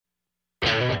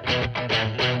Come on.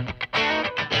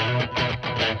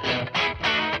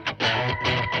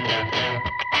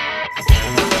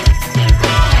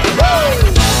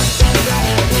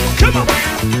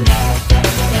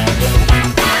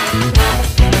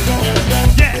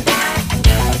 Yeah.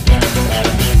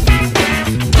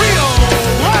 Creole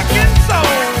rock and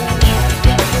soul.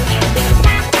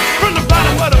 From the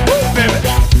bottom of the boot, baby.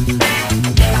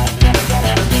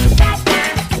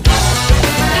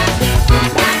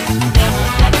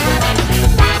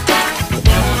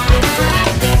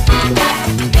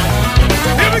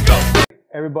 Here we go.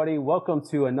 Everybody, welcome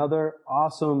to another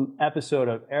awesome episode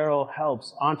of Errol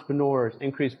Helps Entrepreneurs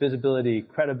Increase Visibility,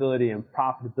 Credibility, and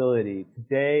Profitability.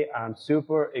 Today, I'm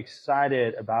super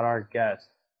excited about our guest.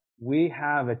 We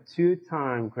have a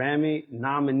two-time Grammy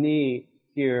nominee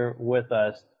here with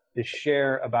us to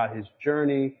share about his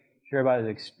journey, share about his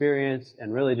experience,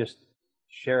 and really just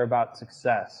share about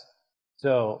success.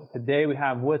 So today we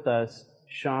have with us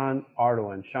Sean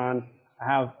Ardoin. Sean, I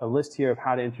have a list here of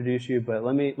how to introduce you, but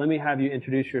let me have you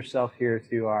introduce yourself here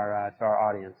to our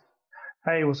audience.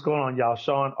 Hey, what's going on, y'all?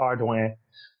 Sean Ardoin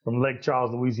from Lake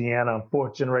Charles, Louisiana. I'm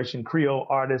fourth generation Creole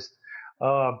artist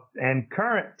and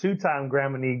current two-time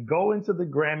Grammy. Go into the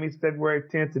Grammys February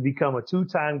 10th to become a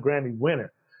two-time Grammy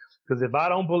winner. Because if I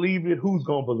don't believe it, who's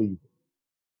gonna believe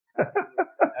it?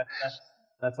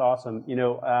 That's awesome.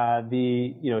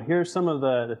 Here's some of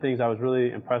the things I was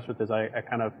really impressed with as I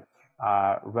kind of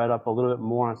read up a little bit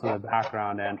more on some of the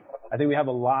background. And I think we have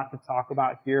a lot to talk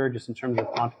about here just in terms of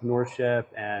entrepreneurship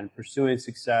and pursuing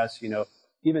success. You know,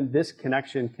 even this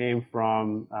connection came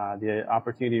from the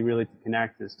opportunity really to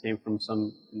connect. This came from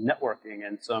some networking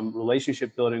and some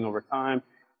relationship building over time.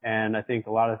 And I think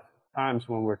a lot of times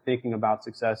when we're thinking about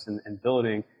success and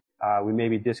building, we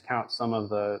maybe discount some of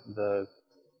the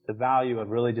value of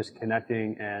really just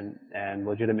connecting and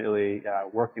legitimately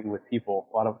working with people.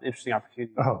 A lot of interesting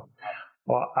opportunities. Oh,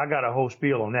 well, I got a whole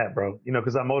spiel on that, bro. You know,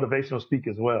 because I motivational speak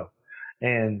as well.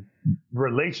 And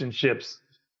relationships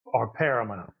are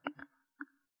paramount.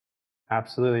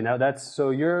 Absolutely. Now so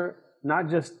you're not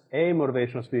just a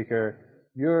motivational speaker,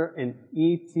 you're an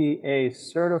ETA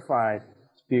certified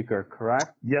speaker,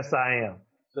 correct? Yes, I am.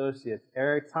 Associate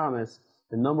Eric Thomas,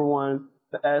 the #1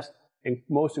 best and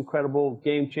most incredible,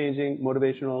 game-changing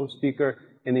motivational speaker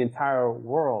in the entire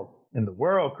world. In the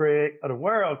world, Craig. Of the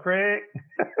world, Craig.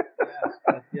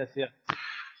 Yes.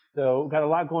 So we've got a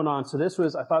lot going on. So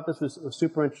I thought this was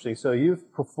super interesting. So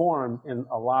you've performed in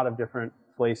a lot of different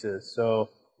places. So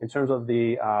in terms of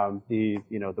the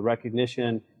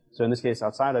recognition, so in this case,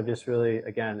 outside of just really,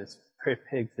 again, it's very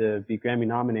big to be Grammy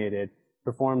nominated,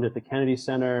 performed at the Kennedy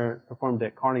Center, performed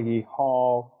at Carnegie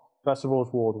Hall,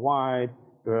 festivals worldwide,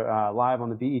 live on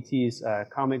the BET's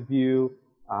Comic View,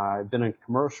 been in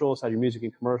commercials, had your music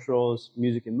in commercials,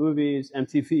 music in movies,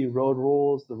 MTV Road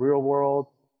Rules, The Real World,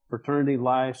 Fraternity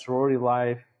Life, Sorority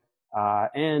Life,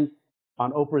 and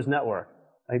on Oprah's network.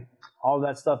 Like, all of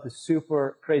that stuff is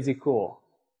super crazy cool.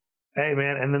 Hey,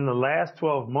 man, and in the last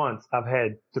 12 months, I've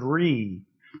had three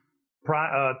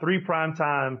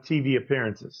primetime TV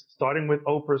appearances, starting with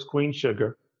Oprah's Queen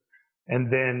Sugar, and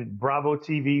then Bravo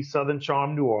TV Southern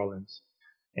Charm New Orleans,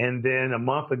 and then a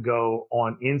month ago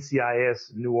on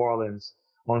NCIS New Orleans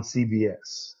on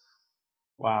CBS.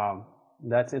 Wow,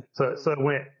 that's it. So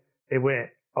it went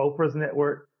Oprah's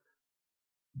network,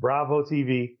 Bravo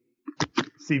TV,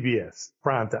 CBS,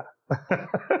 primetime.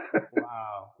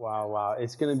 Wow.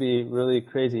 It's going to be really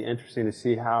crazy interesting to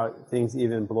see how things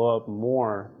even blow up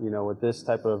more, with this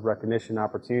type of recognition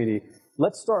opportunity.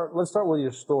 Let's start with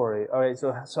your story. All right.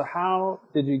 So how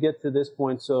did you get to this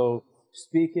point? So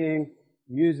speaking,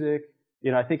 music,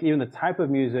 I think even the type of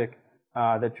music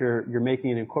that you're making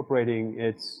and incorporating,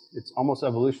 it's almost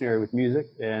evolutionary with music,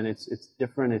 and it's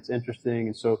different, it's interesting.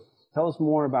 And so tell us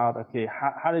more about, okay,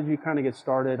 how did you kind of get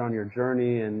started on your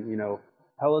journey, and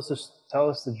tell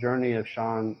us the journey of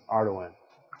Sean Ardoin.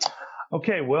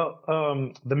 Okay, well,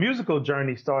 the musical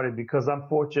journey started because I'm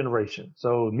fourth generation,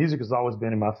 so music has always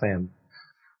been in my family.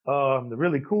 The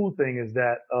really cool thing is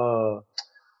that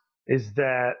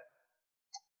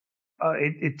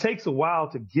it takes a while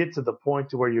to get to the point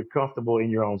to where you're comfortable in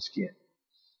your own skin.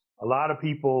 A lot of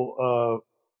people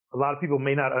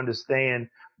may not understand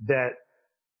that.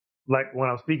 Like when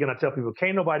I'm speaking, I tell people,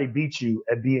 can't nobody beat you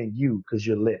at being you because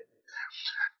you're lit.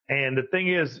 And the thing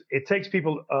is, it takes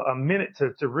people a minute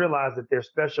to realize that they're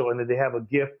special and that they have a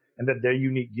gift, and that their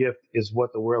unique gift is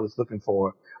what the world is looking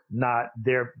for, not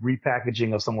their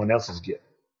repackaging of someone else's gift.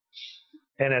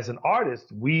 And as an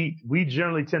artist, we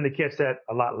generally tend to catch that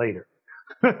a lot later.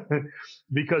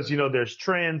 Because, there's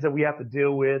trends that we have to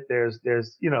deal with. There's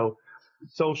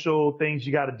social things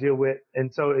you got to deal with.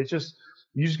 And so it's just,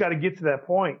 you just got to get to that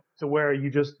point to where you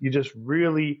just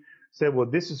really said, well,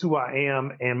 this is who I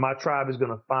am, and my tribe is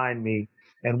going to find me.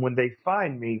 And when they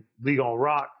find me, we going to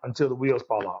rock until the wheels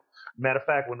fall off. Matter of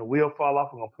fact, when the wheel fall off,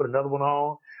 we're going to put another one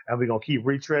on, and we're going to keep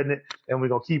retreading it, and we're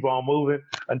going to keep on moving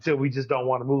until we just don't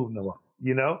want to move no more,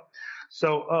 you know?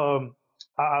 So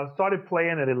I started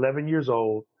playing at 11 years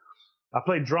old. I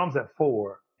played drums at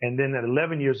 4, and then at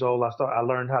 11 years old, I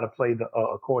learned how to play the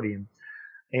accordion.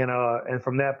 And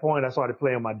from that point, I started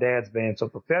playing with my dad's band. So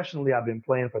professionally, I've been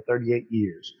playing for 38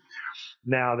 years.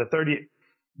 Now, the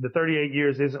 38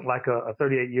 years isn't like a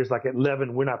 38 years like at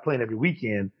 11. We're not playing every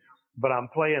weekend, but I'm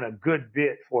playing a good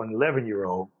bit for an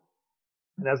 11-year-old.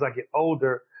 And as I get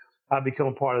older, I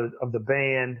become part of the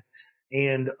band.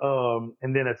 And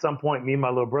then at some point, me and my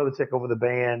little brother take over the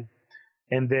band.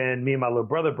 And then me and my little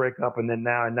brother break up. And then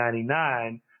now in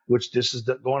 99, which this is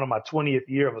going on my 20th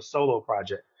year of a solo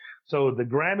project. So the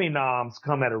Grammy noms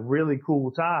come at a really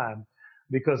cool time,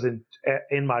 because in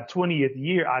my 20th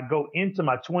year, I go into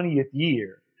my 20th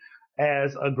year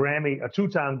as a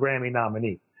 2-time Grammy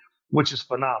nominee, which is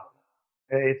phenomenal.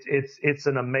 It's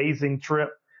an amazing trip.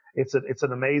 It's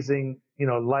an amazing,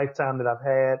 lifetime that I've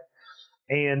had.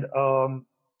 And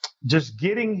just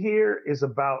getting here is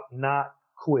about not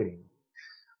quitting.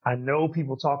 I know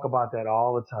people talk about that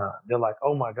all the time. They're like,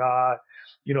 oh my God,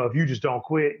 if you just don't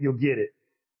quit, you'll get it.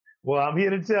 Well, I'm here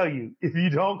to tell you, if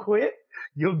you don't quit,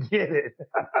 you'll get it.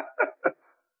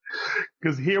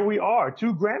 Because here we are,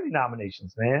 2 Grammy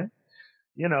nominations, man.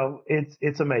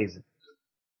 It's amazing.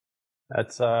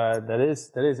 That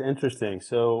is interesting.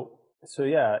 So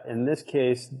yeah, in this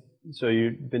case, so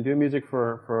you've been doing music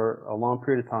for a long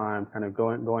period of time, kind of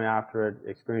going after it,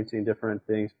 experiencing different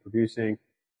things, producing,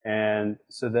 and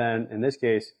so then in this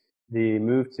case, the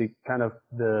move to kind of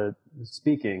the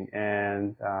speaking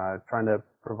and trying to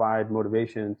provide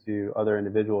motivation to other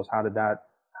individuals. How did that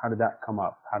come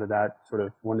up?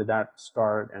 When did that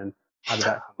start, and how did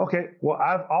that come Okay. Well,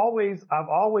 I've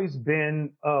always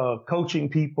been coaching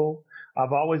people.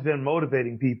 I've always been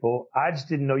motivating people. I just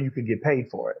didn't know you could get paid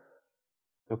for it.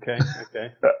 Okay.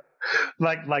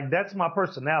 like that's my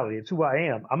personality. It's who I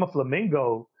am. I'm a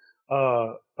flamingo.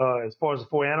 As far as the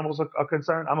 4 animals are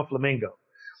concerned, I'm a flamingo.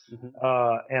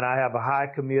 Mm-hmm. And I have a high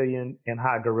chameleon and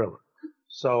high gorilla.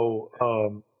 So,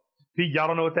 y'all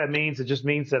don't know what that means. It just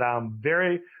means that I'm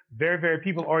very, very, very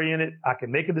people oriented. I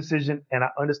can make a decision and I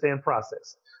understand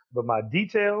process, but my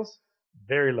details,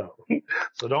 very low.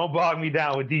 So don't bog me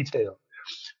down with detail.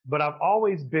 But I've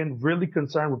always been really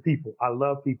concerned with people. I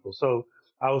love people. So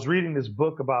I was reading this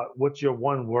book about what's your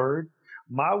one word.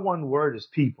 My one word is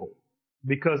people,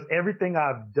 because everything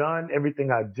I've done,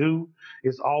 everything I do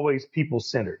is always people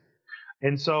centered.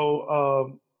 And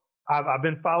so, I've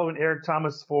been following Eric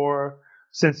Thomas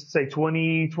since say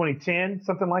 2010,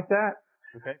 something like that.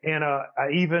 Okay. And, I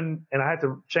had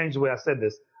to change the way I said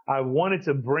this. I wanted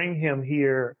to bring him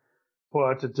here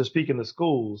to speak in the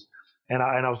schools. And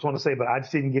I was going to say, but I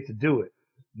just didn't get to do it.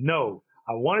 No,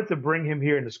 I wanted to bring him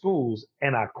here in the schools,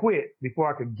 and I quit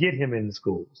before I could get him in the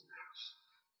schools.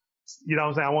 You know what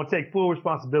I'm saying? I want to take full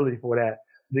responsibility for that,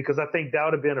 because I think that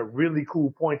would have been a really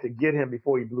cool point to get him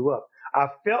before he blew up. I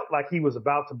felt like he was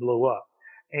about to blow up.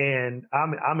 And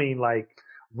I mean, like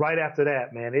right after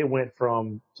that, man, it went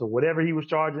to whatever he was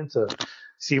charging to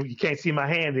you can't see my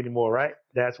hand anymore, right?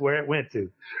 That's where it went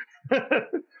to.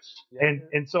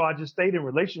 And so I just stayed in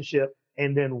relationship.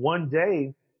 And then one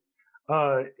day,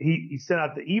 he sent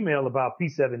out the email about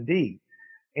P7D.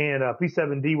 And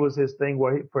P7D was his thing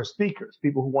for speakers,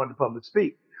 people who wanted to public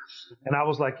speak. And I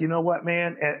was like, you know what,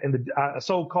 man? I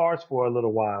sold cars for a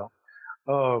little while.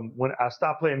 When I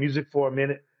stopped playing music for a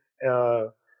minute,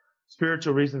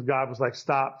 spiritual reasons, God was like,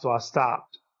 stop. So I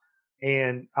stopped.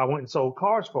 And I went and sold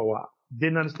cars for a while.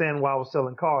 Didn't understand why I was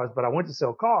selling cars, but I went to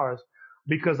sell cars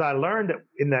because I learned that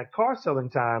in that car selling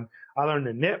time, I learned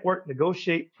to network,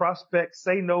 negotiate, prospect,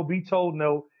 say no, be told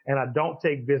no, and I don't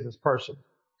take business personal.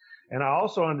 And I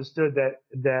also understood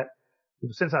that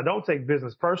since I don't take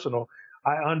business personal,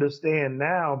 I understand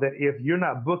now that if you're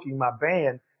not booking my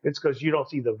band, it's because you don't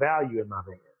see the value in my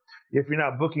band. If you're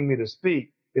not booking me to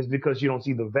speak, it's because you don't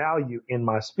see the value in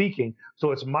my speaking.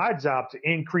 So it's my job to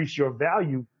increase your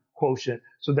value quotient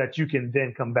so that you can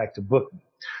then come back to book me.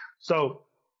 So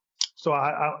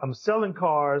I'm selling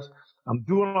cars. I'm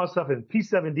doing all that stuff, and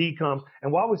P7D comes.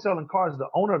 And while we're selling cars, the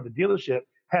owner of the dealership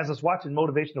has us watching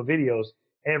motivational videos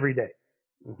every day.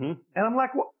 Mm-hmm. And I'm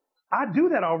like, well, I do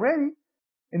that already.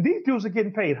 And these dudes are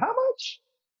getting paid how much?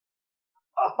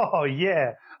 Oh,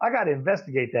 yeah. I got to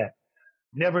investigate that.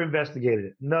 Never investigated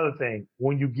it. Another thing,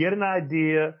 when you get an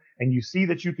idea and you see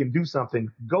that you can do something,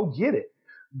 go get it.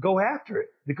 Go after it.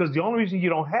 Because the only reason you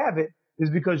don't have it is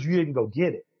because you didn't go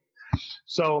get it.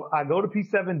 So I go to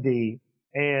P7D,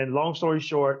 and long story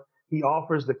short, he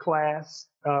offers the class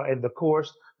and the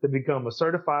course to become a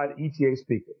certified ETA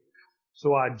speaker.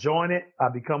 So I join it. I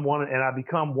become one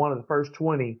of the first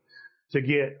 20 to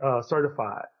get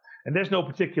certified. And there's no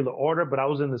particular order, but I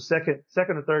was in the second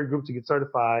or third group to get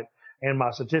certified, and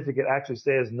my certificate actually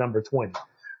says number 20.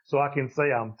 So I can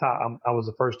say I was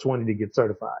the first 20 to get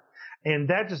certified. And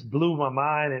that just blew my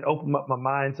mind and opened up my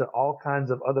mind to all kinds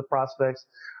of other prospects.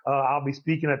 I'll be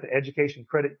speaking at the Education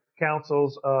Credit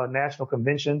Council's National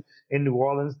Convention in New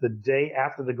Orleans the day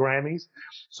after the Grammys.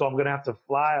 So I'm going to have to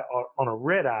fly on a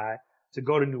red eye to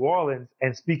go to New Orleans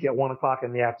and speak at 1 o'clock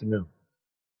in the afternoon.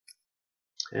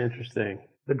 Interesting.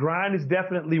 The grind is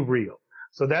definitely real.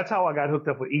 So that's how I got hooked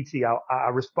up with ET. I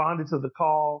responded to the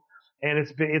call, and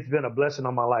it's been a blessing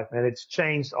on my life, man. It's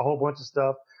changed a whole bunch of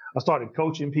stuff. I started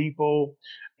coaching people,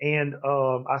 and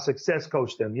I success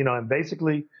coached them, and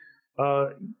basically,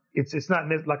 it's not,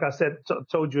 like I said,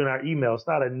 told you in our email, it's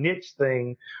not a niche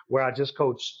thing where I just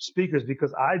coach speakers,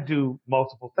 because I do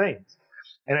multiple things.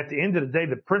 And at the end of the day,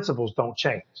 the principles don't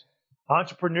change.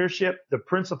 Entrepreneurship, the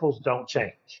principles don't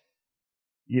change,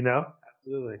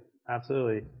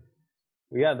 Absolutely.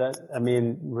 Yeah,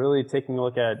 really taking a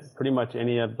look at pretty much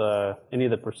any of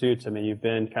the pursuits. You've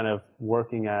been kind of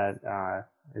working at,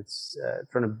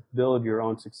 trying to build your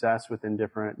own success within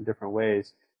different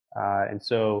ways. And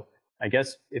so I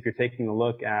guess if you're taking a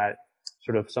look at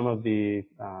sort of some of the,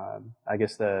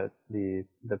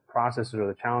 the processes or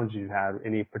the challenges you've had,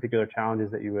 any particular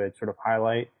challenges that you would sort of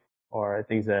highlight, or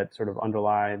things that sort of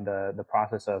underlie the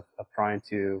process of trying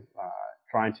to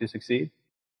succeed?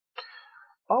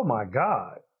 Oh my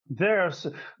God. There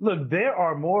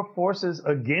are more forces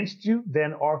against you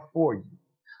than are for you.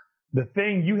 The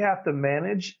thing you have to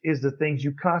manage is the things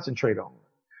you concentrate on.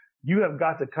 You have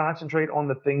got to concentrate on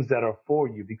the things that are for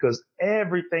you, because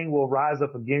everything will rise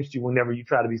up against you whenever you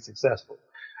try to be successful.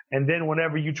 And then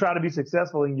whenever you try to be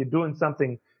successful and you're doing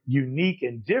something unique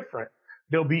and different,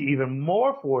 there'll be even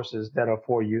more forces that are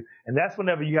for you. And that's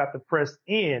whenever you have to press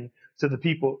in to the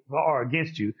people who are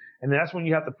against you. And that's when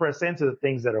you have to press into the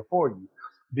things that are for you,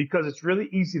 because it's really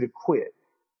easy to quit.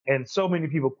 And so many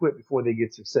people quit before they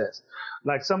get success.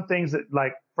 Like some things that,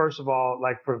 like, first of all,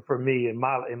 like for me in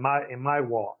my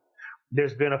walk,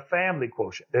 there's been a family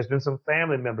quotient. There's been some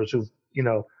family members who,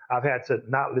 I've had to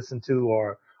not listen to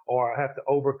or have to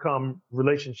overcome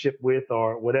relationship with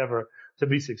or whatever to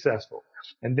be successful.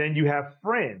 And then you have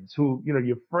friends who,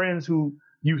 your friends who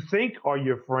you think are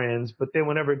your friends, but then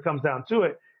whenever it comes down to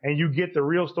it and you get the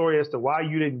real story as to why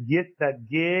you didn't get that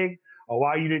gig or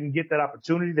why you didn't get that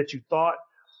opportunity that you thought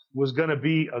was going to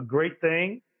be a great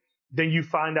thing, then you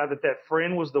find out that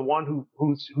friend was the one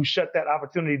who shut that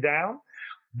opportunity down.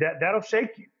 That'll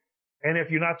shake you. And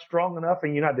if you're not strong enough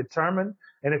and you're not determined,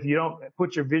 and if you don't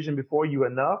put your vision before you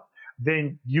enough,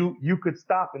 then you could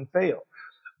stop and fail.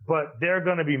 But there are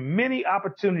going to be many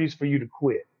opportunities for you to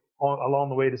quit along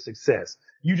the way to success.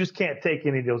 You just can't take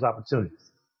any of those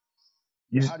opportunities.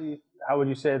 How would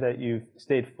you say that you've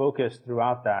stayed focused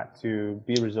throughout that to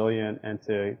be resilient and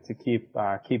to keep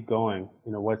going?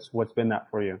 What's been that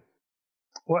for you?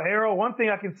 Well, Errol, one thing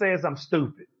I can say is I'm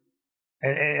stupid.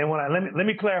 And let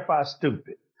me clarify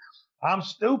stupid. I'm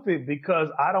stupid because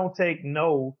I don't take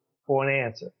no for an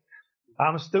answer.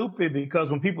 I'm stupid because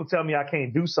when people tell me I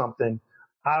can't do something,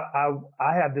 I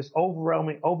have this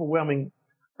overwhelming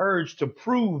urge to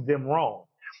prove them wrong.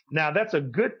 Now, that's a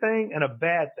good thing and a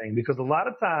bad thing, because a lot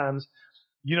of times,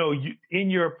 in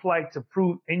your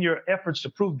efforts to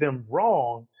prove them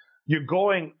wrong, you're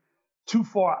going too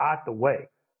far out the way.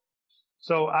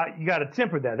 So you got to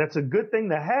temper that. That's a good thing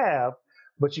to have,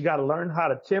 but you got to learn how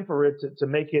to temper it to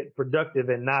make it productive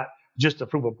and not just to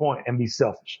prove a point and be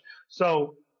selfish.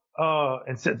 So,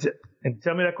 and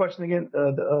tell me that question again.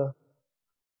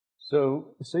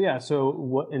 So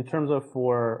what, in terms of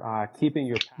for keeping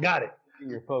your passion, got it.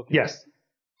 Keeping your focus. Yes.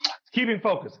 Keeping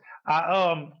focus.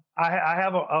 I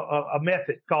have a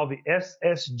method called the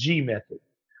SSG method.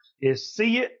 Is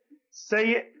see it,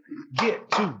 say it, get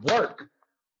to work.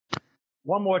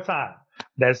 One more time.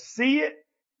 That's see it,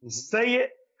 say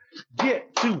it,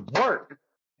 get to work.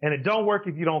 And it don't work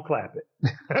if you don't clap it.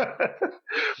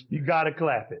 You got to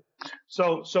clap it.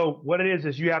 So what it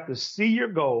is you have to see your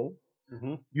goal.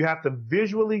 Mm-hmm. You have to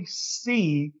visually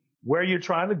see where you're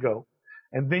trying to go.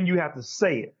 And then you have to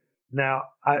say it. Now,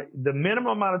 the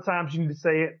minimum amount of times you need to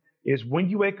say it is when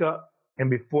you wake up and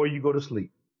before you go to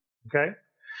sleep. Okay?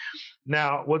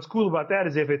 Now, what's cool about that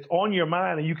is if it's on your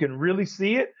mind and you can really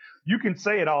see it, you can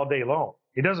say it all day long.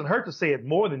 It doesn't hurt to say it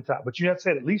more than time, but you have to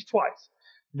say it at least twice.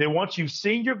 Then once you've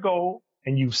seen your goal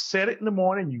and you've set it in the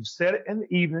morning, you've set it in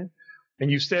the evening,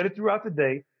 and you've set it throughout the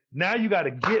day, now you got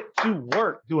to get to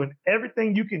work doing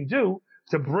everything you can do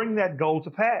to bring that goal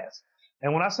to pass.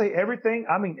 And when I say everything,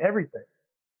 I mean everything.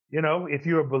 You know, if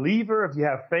you're a believer, if you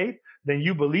have faith, then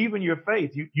you believe in your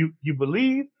faith. You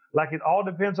believe like it all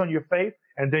depends on your faith,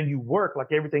 and then you work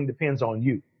like everything depends on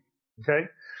you. Okay?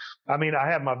 I mean, I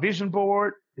have my vision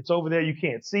board. It's over there. You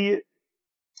can't see it.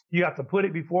 You have to put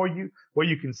it before you where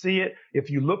you can see it. If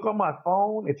you look on my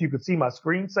phone, if you could see my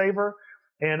screensaver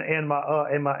and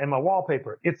my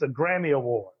wallpaper, it's a Grammy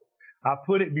Award. I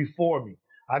put it before me.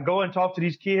 I go and talk to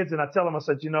these kids and I tell them, I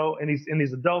said, you know, and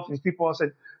these adults, these people, I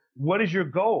said, what is your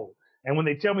goal? And when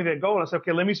they tell me their goal, I say,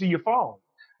 okay, let me see your phone.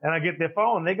 And I get their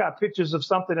phone and they got pictures of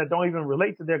something that don't even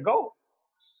relate to their goal.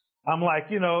 I'm like,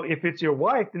 you know, if it's your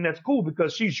wife, then that's cool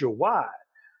because she's your why.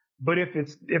 But if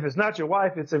it's not your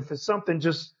wife, if it's something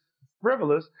just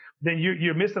frivolous, then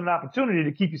you're missing an opportunity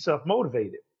to keep yourself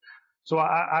motivated. So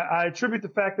I attribute the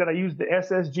fact that I used the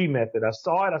SSG method. I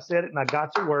saw it, I said it, and I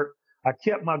got to work. I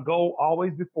kept my goal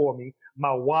always before me.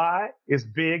 My why is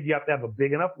big. You have to have a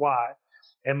big enough why.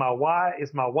 And my why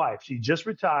is my wife. She just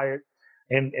retired,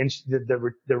 and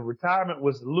the retirement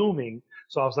was looming.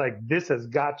 So I was like, this has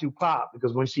got to pop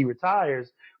because when she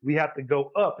retires, we have to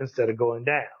go up instead of going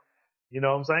down. You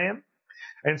know what I'm saying?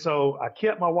 And so I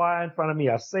kept my why in front of me.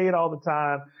 I say it all the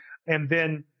time. And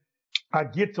then I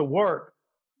get to work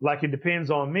like it depends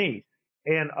on me.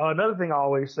 And another thing I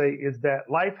always say is that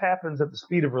life happens at the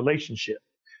speed of relationship.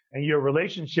 And your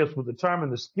relationships will determine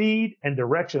the speed and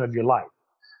direction of your life.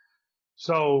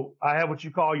 So I have what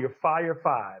you call your fire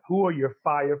five. Who are your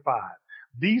fire five?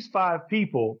 These 5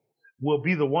 people will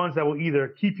be the ones that will either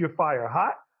keep your fire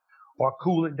hot or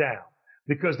cool it down.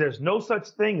 Because there's no such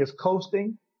thing as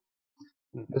coasting.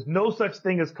 There's no such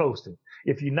thing as coasting.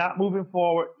 If you're not moving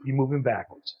forward, you're moving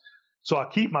backwards. So I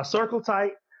keep my circle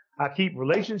tight. I keep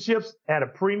relationships at a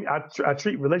premium. I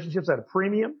treat relationships at a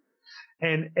premium.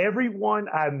 And everyone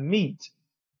I meet,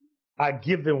 I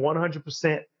give them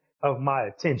 100% of my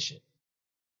attention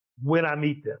when I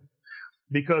meet them.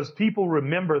 Because people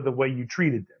remember the way you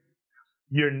treated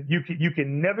them. You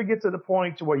can never get to the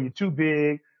point to where you're too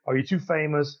big or you're too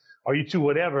famous or you're too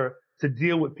whatever to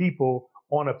deal with people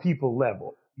on a people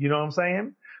level. You know what I'm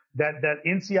saying? That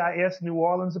NCIS New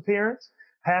Orleans appearance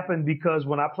happened because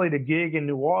when I played a gig in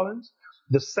New Orleans,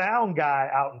 the sound guy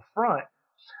out in front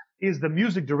is the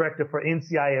music director for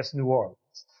NCIS New Orleans.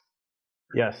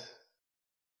 Yes.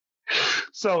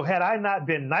 So had I not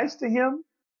been nice to him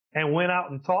and went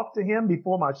out and talked to him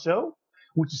before my show,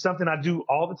 which is something I do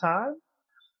all the time,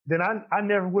 then I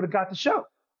never would have got the show.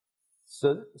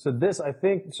 So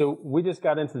we just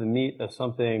got into the meat of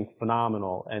something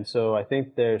phenomenal. And so I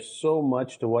think there's so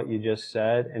much to what you just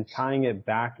said, and tying it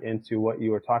back into what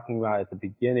you were talking about at the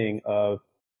beginning of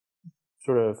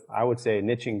sort of, I would say,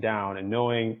 niching down and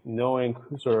knowing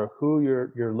sort of who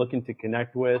you're looking to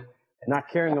connect with and not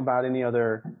caring about any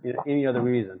other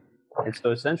reason. And so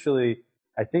essentially,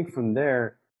 I think from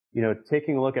there, you know,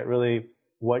 taking a look at really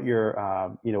what your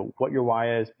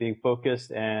why is, being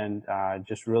focused, and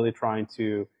just really trying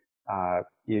to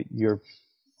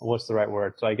what's the right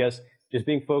word? So I guess just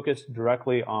being focused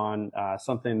directly on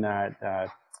something that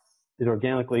is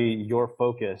organically your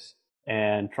focus,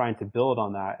 and trying to build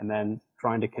on that, and then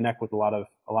trying to connect with a lot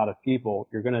of people.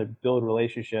 You're going to build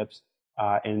relationships,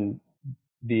 and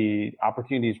the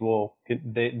opportunities will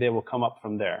come up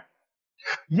from there.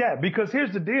 Yeah, because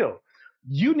here's the deal.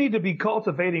 You need to be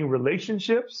cultivating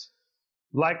relationships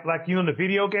like you know, in the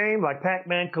video game, like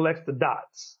Pac-Man collects the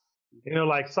dots, you know,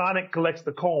 like Sonic collects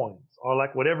the coins, or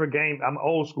like whatever game. I'm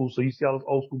old school, so you see all those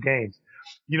old school games.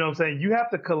 You know what I'm saying? You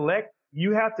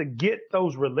have to get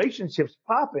those relationships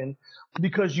popping,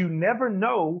 because you never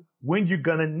know when you're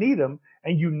going to need them,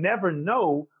 and you never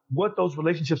know what those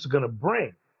relationships are going to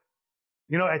bring.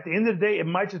 You know, at the end of the day, it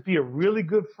might just be a really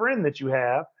good friend that you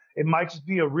have. It might just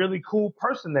be a really cool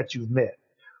person that you've met,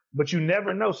 but you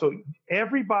never know. So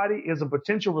everybody is a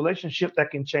potential relationship that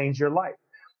can change your life.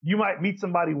 You might meet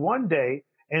somebody one day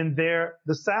and they're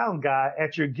the sound guy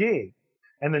at your gig,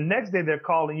 and the next day they're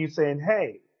calling you saying,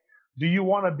 hey, do you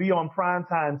want to be on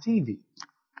primetime TV?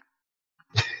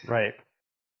 Right.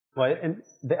 Well, and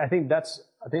I think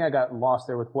I got lost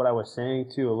there with what I was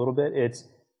saying too a little bit.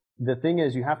 The thing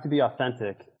is, you have to be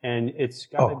authentic, and it's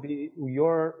got to be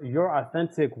your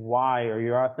authentic why, or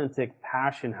your authentic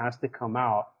passion has to come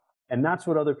out, and that's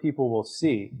what other people will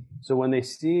see. So when they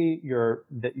see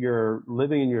that you're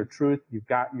living in your truth, you've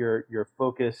got your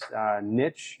focus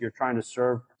niche, you're trying to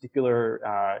serve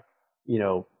particular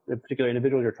a particular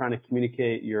individual, you're trying to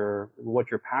communicate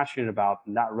what you're passionate about,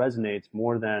 and that resonates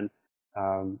more than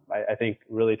I think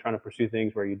really trying to pursue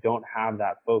things where you don't have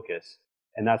that focus.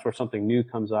 And that's where something new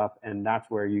comes up, and that's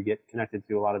where you get connected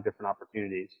to a lot of different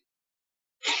opportunities.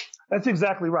 That's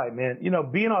exactly right, man.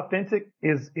 Being authentic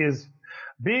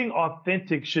being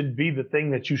authentic should be the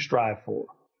thing that you strive for.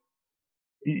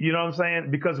 You know what I'm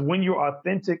saying? Because when you're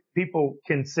authentic, people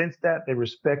can sense that, they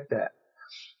respect that.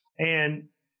 And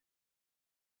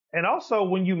also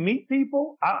when you meet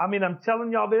people, I mean, I'm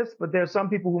telling y'all this, but there's some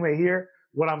people who may hear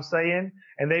what I'm saying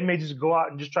and they may just go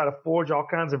out and just try to forge all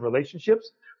kinds of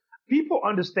relationships. People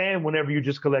understand whenever you're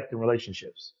just collecting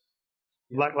relationships.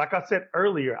 Like I said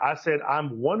earlier, I said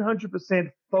I'm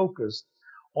 100% focused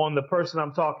on the person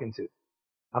I'm talking to.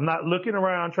 I'm not looking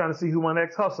around trying to see who my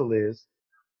next hustle is.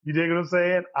 You dig what I'm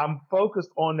saying? I'm focused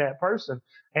on that person,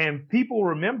 and people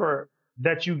remember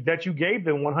that you gave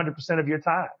them 100% of your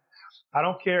time. I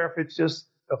don't care if it's just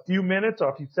a few minutes or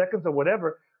a few seconds or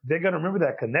whatever. They're going to remember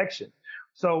that connection.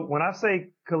 So when I say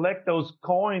collect those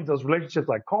coins, those relationships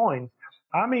like coins,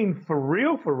 I mean for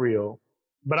real.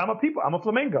 But I'm a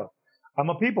flamingo. I'm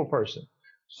a people person.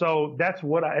 So that's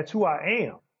who I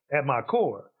am at my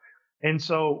core. And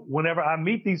so whenever I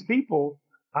meet these people,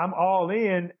 I'm all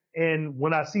in. And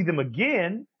when I see them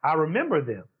again, I remember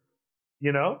them,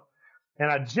 and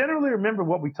I generally remember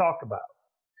what we talked about.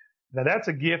 Now that's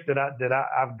a gift that I've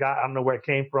got. I don't know where it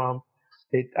came from.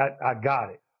 I got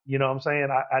it. You know what I'm saying?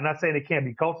 I'm not saying it can't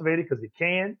be cultivated, because it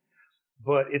can,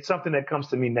 but it's something that comes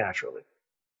to me naturally.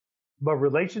 But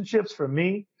relationships for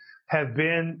me have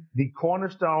been the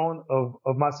cornerstone of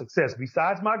my success,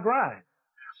 besides my grind,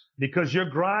 because your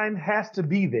grind has to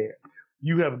be there.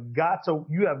 You have got to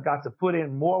put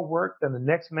in more work than the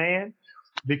next man,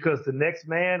 because the next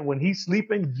man, when he's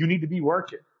sleeping, you need to be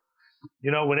working.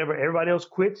 Whenever everybody else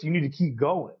quits, you need to keep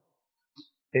going.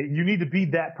 You need to be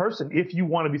that person if you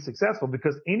want to be successful,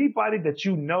 because anybody that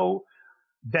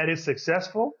that is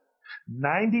successful,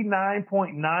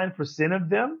 99.9% of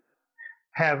them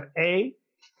have A,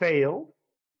 failed,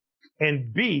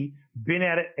 and B, been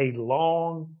at it a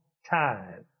long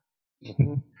time.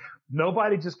 Mm-hmm.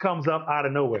 Nobody just comes up out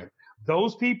of nowhere.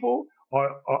 Those people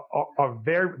are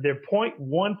they're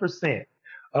 0.1%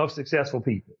 of successful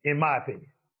people, in my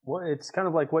opinion. Well, it's kind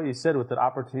of like what you said with the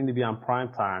opportunity to be on prime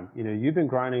time. You've been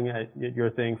grinding at your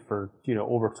thing for,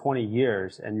 over 20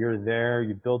 years, and you're there,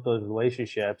 you built those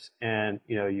relationships, and,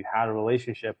 you had a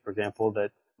relationship, for example,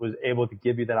 that was able to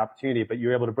give you that opportunity, but you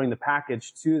were able to bring the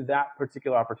package to that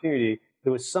particular opportunity.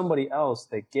 There was somebody else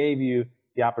that gave you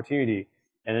the opportunity.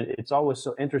 And it's always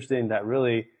so interesting that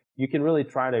really you can really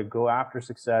try to go after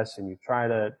success and you try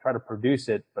to produce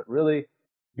it, but really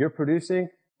you're producing,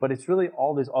 but it's really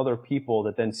all these other people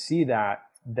that then see that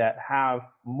have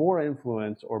more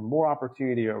influence or more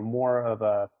opportunity or more of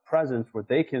a presence where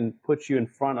they can put you in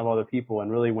front of other people.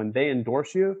 And really when they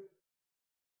endorse you,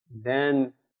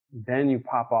 then you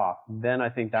pop off. Then I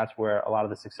think that's where a lot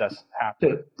of the success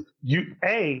happens.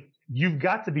 You've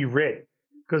got to be ready.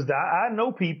 Because I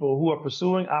know people who are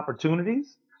pursuing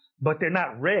opportunities, but they're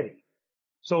not ready.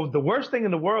 So the worst thing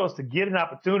in the world is to get an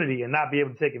opportunity and not be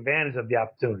able to take advantage of the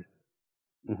opportunity.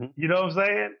 Mm-hmm. You know what I'm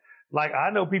saying? Like,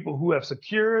 I know people who have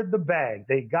secured the bag.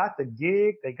 They got the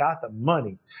gig, they got the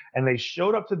money, and they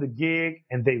showed up to the gig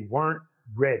and they weren't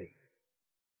ready.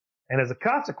 And as a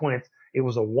consequence, it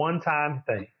was a one-time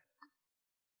thing.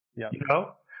 Yeah.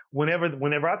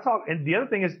 Whenever I talk, and the other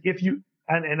thing is,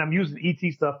 and I'm using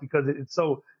ET stuff because it's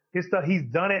so, his stuff, he's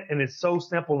done it and it's so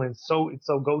simple and it's so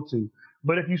go-to.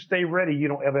 But if you stay ready, you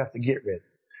don't ever have to get ready.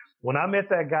 When I met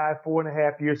that guy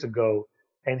 4.5 years ago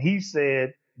and he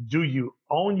said, "Do you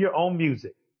own your own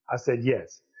music?" I said,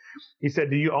 "Yes." He said,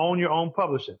 "Do you own your own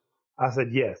publishing?" I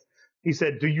said, "Yes." He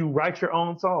said, "Do you write your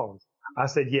own songs?" I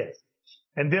said, "Yes."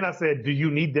 And then I said, "Do you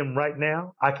need them right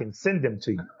now? I can send them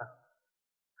to you.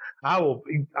 I will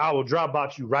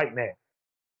Dropbox you right now."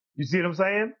 You see what I'm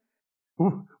saying?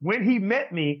 When he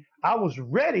met me, I was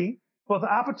ready for the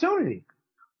opportunity.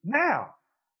 Now,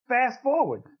 fast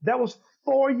forward. That was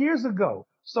 4 years ago.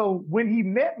 So when he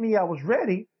met me, I was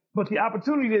ready, but the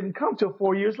opportunity didn't come till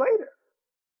 4 years later.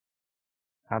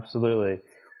 Absolutely.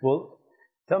 Well,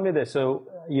 tell me this. So,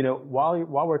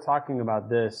 while we're talking about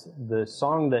this, the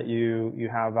song that you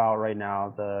have out right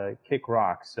now, the Kick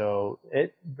Rock, so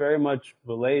it very much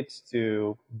relates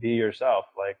to be yourself.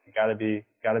 Like, you gotta be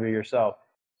yourself.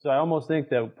 So I almost think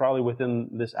that probably within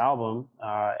this album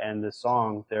and this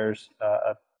song, there's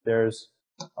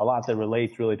a lot that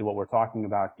relates really to what we're talking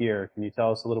about here. Can you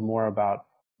tell us a little more about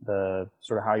the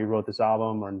sort of how you wrote this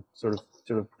album and sort of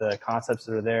the concepts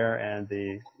that are there and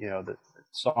the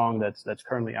song that's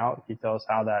currently out. Can you tell us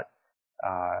how that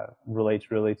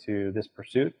relates really to this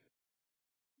pursuit?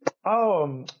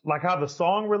 Like how the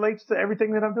song relates to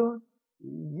everything that I'm doing?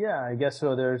 Yeah, I guess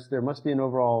so. There must be an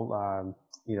overall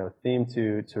theme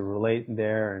to relate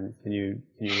there, and can you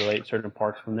relate certain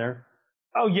parts from there?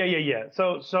 Oh yeah.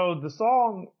 So the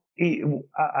song, we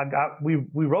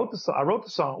wrote the song. I wrote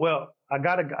the song. Well, I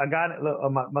got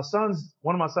my son's,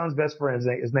 one of my son's best friends.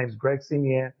 His name's Greg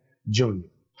Simeon Jr.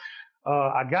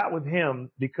 I got with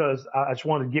him because I just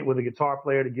wanted to get with a guitar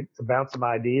player to bounce some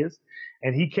ideas,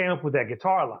 and he came up with that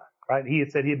guitar line. Right? He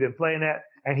had said he had been playing that,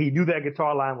 and he knew that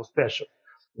guitar line was special.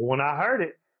 But when I heard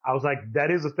it, I was like,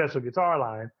 that is a special guitar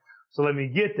line. So let me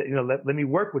get that. Let me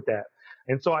work with that.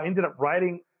 And so I ended up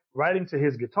writing to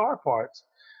his guitar parts,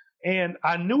 and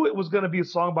I knew it was going to be a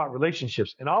song about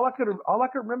relationships. And all I could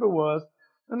remember was,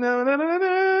 and I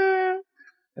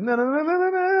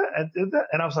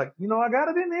was like, I got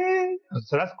it in there.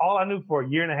 So that's all I knew for a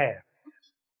year and a half,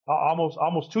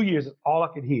 almost 2 years. All I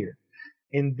could hear.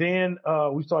 And then I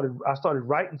started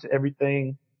writing to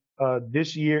everything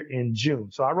this year in June.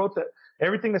 So I wrote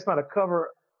everything that's not a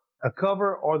cover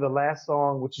or the last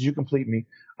song, which is You Complete Me.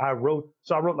 I wrote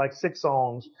like 6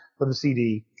 songs for the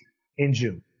CD in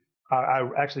June. I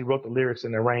actually wrote the lyrics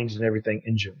and arranged and everything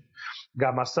in June.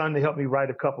 Got my son to help me write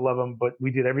a couple of them, but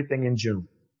we did everything in June.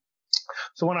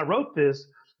 So when I wrote this,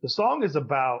 the song is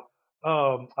about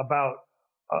a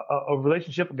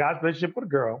relationship, a guy's relationship with a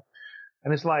girl.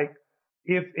 And it's like,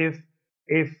 if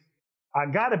I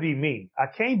gotta be me, I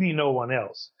can't be no one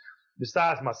else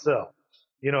besides myself,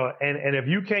 and if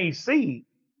you can't see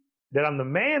that I'm the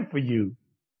man for you,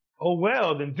 oh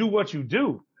well, then do what you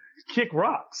do. Kick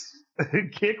rocks,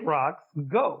 kick rocks,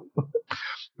 go.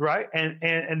 Right.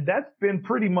 And that's been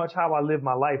pretty much how I live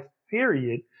my life,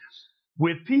 period,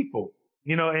 with people,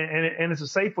 and it's a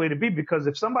safe way to be, because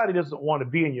if somebody doesn't want to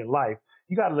be in your life,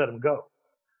 you got to let them go.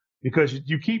 Because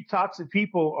you keep toxic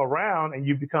people around and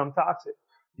you become toxic.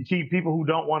 You keep people who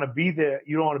don't want to be there,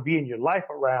 you don't want to be in your life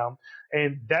around,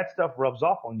 and that stuff rubs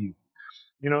off on you.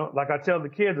 Like I tell the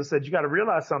kids, I said, you got to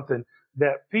realize something,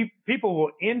 that people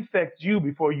will infect you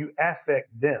before you affect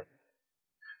them.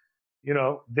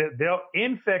 They'll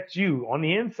infect you on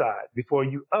the inside before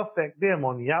you affect them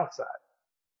on the outside.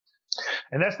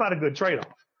 And that's not a good trade-off.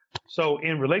 So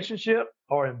in relationship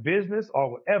or in business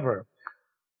or whatever,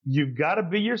 you've got to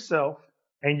be yourself,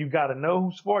 and you got to know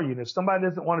who's for you. And if somebody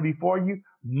doesn't want to be for you,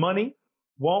 money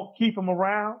won't keep them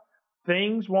around.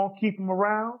 Things won't keep them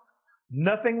around.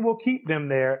 Nothing will keep them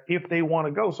there if they want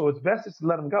to go. So it's best just to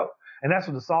let them go. And that's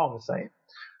what the song is saying.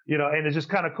 And it's just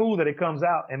kind of cool that it comes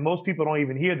out, and most people don't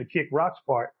even hear the kick rocks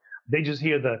part. They just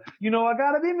hear the, I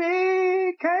got to be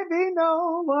me, can't be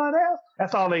no one else.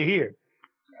 That's all they hear.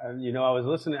 I was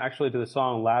listening actually to the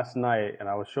song last night, and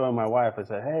I was showing my wife. I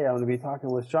said, hey, I'm going to be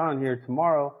talking with Sean here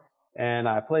tomorrow. And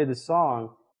I played the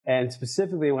song, and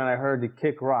specifically when I heard the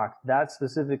kick rocks, that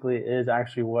specifically is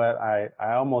actually what I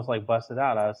almost like busted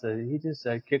out. I said, he just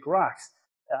said kick rocks.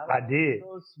 I did.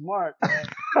 So smart. She's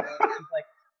like,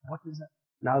 what is that?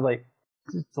 And I was like,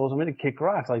 he told me to kick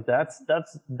rocks. Like that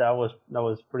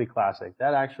was pretty classic.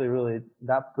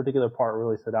 That particular part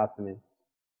really stood out to me.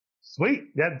 Sweet.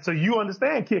 So you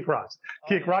understand kick rocks.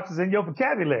 Kick rocks is in your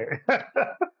vocabulary.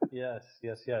 Yes.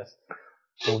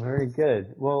 Well, very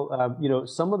good. Well,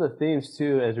 some of the themes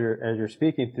too, as you're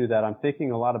speaking through that, I'm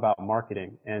thinking a lot about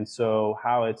marketing, and so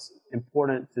how it's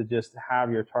important to just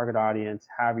have your target audience,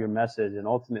 have your message, and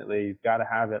ultimately you've got to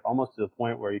have it almost to the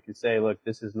point where you can say, look,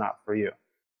 this is not for you.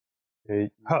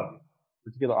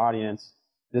 Particular audience,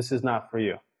 this is not for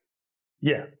you.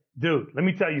 Yeah, dude, let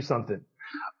me tell you something.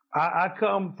 I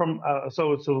come from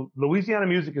so Louisiana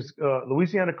music is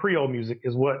Louisiana Creole music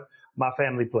is what my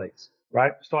family plays.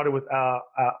 Right, started with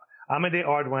Amédée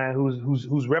Ardouin,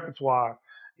 whose repertoire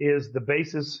is the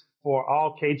basis for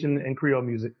all Cajun and Creole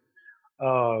music.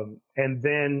 And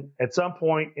then at some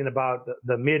point in about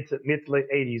the mid to late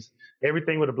 80s,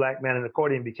 everything with a black man and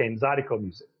accordion became Zydeco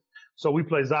music. So we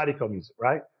play Zydeco music,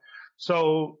 right?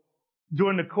 So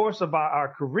during the course of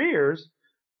our careers,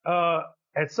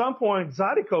 at some point,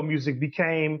 Zydeco music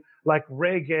became like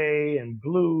reggae and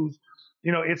blues.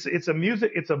 It's a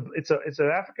music. It's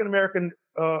an African American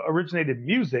originated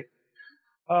music,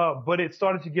 but it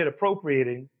started to get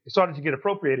appropriated. It started to get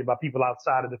appropriated by people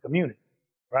outside of the community,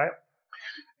 right?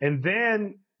 And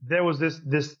then there was this.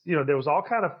 There was all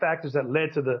kind of factors that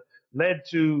led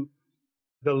to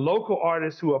the local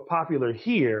artists who are popular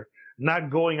here not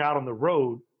going out on the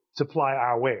road to ply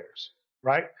our wares,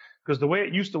 right? Because the way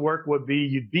it used to work would be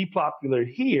you'd be popular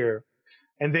here,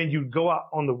 and then you'd go out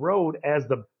on the road as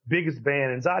the biggest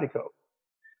band in Zydeco.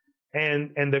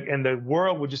 and the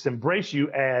world would just embrace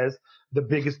you as the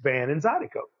biggest band in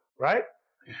Zydeco, right?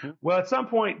 Mhm. Well, at some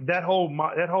point, that whole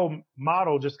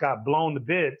model just got blown to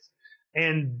bits,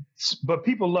 but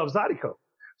people love Zydeco,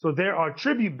 so there are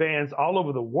tribute bands all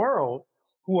over the world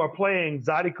who are playing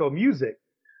Zydeco music.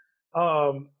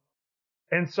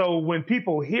 And so when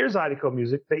people hear Zydeco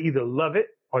music, they either love it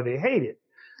or they hate it.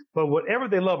 But whatever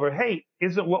they love or hate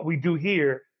isn't what we do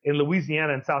here in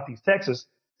Louisiana and Southeast Texas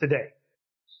today,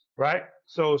 right?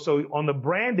 So on the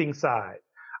branding side,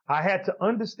 I had to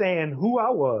understand who I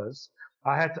was.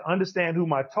 I had to understand who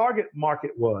my target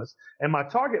market was. And my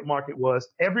target market was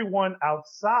everyone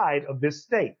outside of this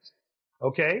state.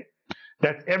 Okay?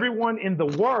 That's everyone in the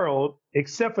world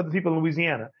except for the people in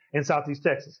Louisiana and Southeast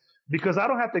Texas. Because I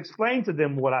don't have to explain to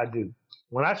them what I do.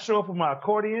 When I show up with my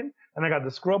accordion and I got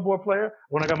the scrub board player,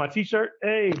 when I got my t-shirt,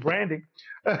 hey, branding.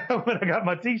 When I got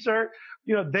my t-shirt,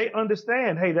 they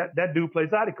understand, hey, that dude plays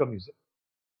Zydeco music.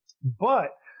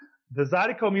 But the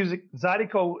Zydeco music,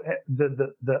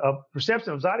 the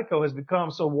perception of Zydeco has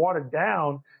become so watered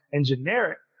down and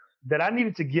generic that I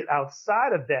needed to get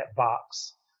outside of that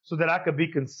box so that I could be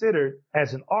considered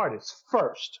as an artist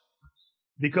first.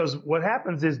 Because what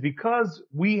happens is because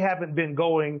we haven't been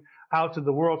going out to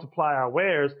the world to ply our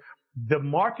wares, the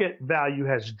market value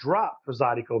has dropped for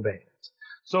Zydeco bands.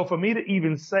 So for me to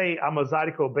even say I'm a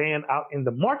Zydeco band out in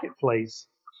the marketplace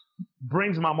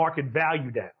brings my market value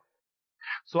down.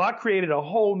 So I created a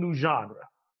whole new genre.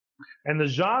 And the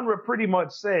genre pretty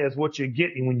much says what you're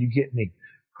getting when you get me.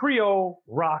 Creole,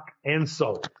 rock, and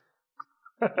soul.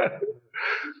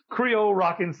 Creole,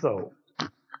 rock, and soul.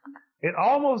 It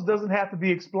almost doesn't have to be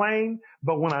explained,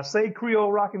 but when I say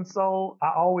Creole, rock, and soul,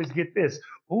 I always get this.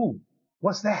 Ooh,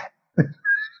 what's that?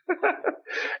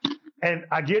 And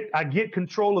I get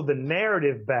control of the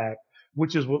narrative back,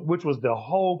 which was the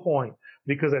whole point.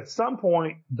 Because at some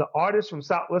point, the artists from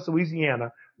Southwest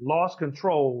Louisiana lost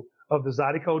control of the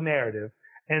Zydeco narrative.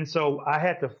 And so I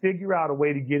had to figure out a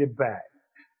way to get it back.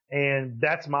 And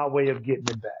that's my way of getting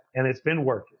it back. And it's been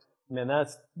working. Man,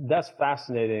 that's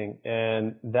fascinating,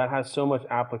 and that has so much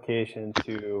application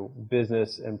to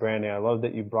business and branding. I love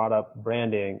that you brought up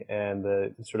branding and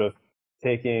the sort of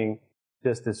taking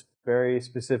just this very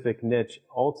specific niche.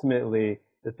 Ultimately,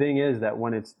 the thing is that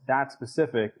when it's that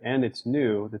specific and it's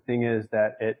new, the thing is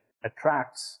that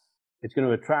it's going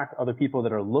to attract other people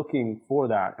that are looking for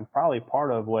that. And probably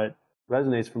part of what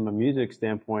resonates from a music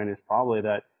standpoint is probably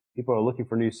that people are looking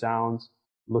for new sounds,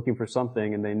 looking for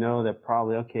something, and they know that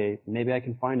probably, okay, maybe I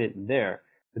can find it there.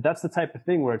 But that's the type of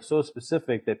thing where it's so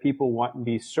specific that people want to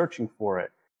be searching for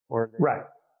it. Right.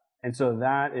 And so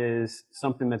that is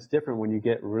something that's different when you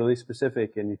get really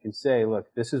specific and you can say, look,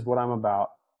 this is what I'm about.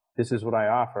 This is what I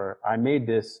offer. I made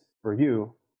this for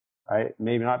you, right?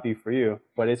 Maybe not be for you,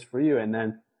 but it's for you. And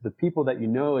then the people that you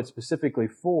know it's specifically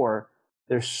for,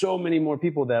 there's so many more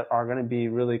people that are going to be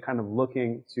really kind of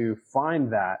looking to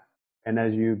find that. And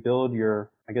as you build your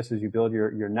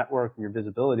network and your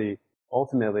visibility,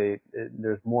 ultimately,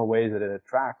 there's more ways that it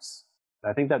attracts.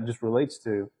 I think that just relates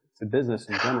to business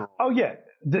in general. Oh, yeah.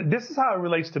 This is how it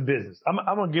relates to business. I'm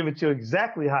going to give it to you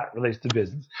exactly how it relates to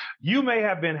business. You may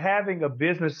have been having a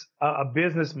business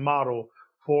model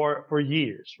for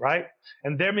years, right?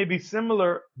 And there may be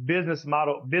similar business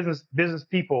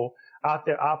people out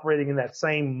there operating in that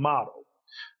same model.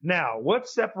 Now, what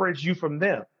separates you from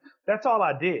them? That's all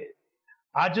I did.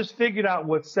 I just figured out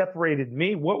what separated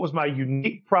me. What was my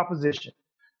unique proposition?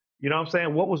 You know what I'm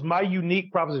saying? What was my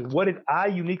unique proposition? What did I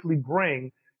uniquely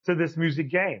bring to this music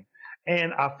game?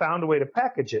 And I found a way to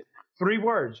package it. 3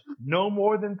 words, no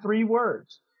more than 3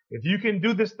 words. If you can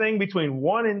do this thing between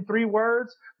 1 and 3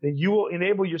 words, then you will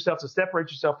enable yourself to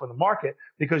separate yourself from the market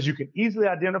because you can easily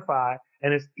identify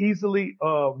and it's easily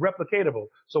replicatable.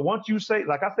 So once you say,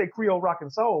 like I say, Creole rock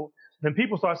and soul, then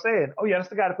people start saying, oh yeah, that's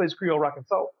the guy that plays Creole rock and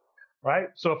soul. Right?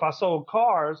 So if I sold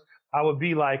cars, I would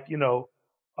be like,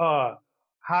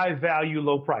 high value,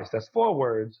 low price. That's 4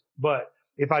 words. But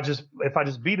if I just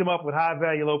beat them up with high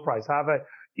value, low price,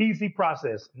 easy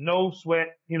process, no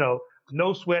sweat,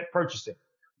 no sweat purchasing,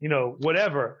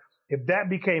 whatever. If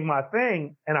that became my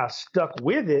thing and I stuck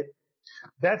with it,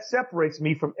 that separates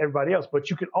me from everybody else. But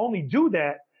you can only do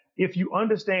that if you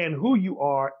understand who you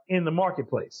are in the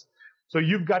marketplace. So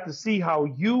you've got to see how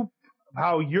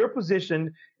you're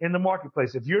positioned in the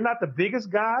marketplace. If you're not the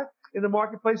biggest guy in the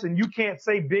marketplace, then you can't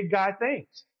say big guy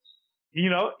things.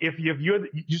 If you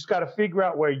just got to figure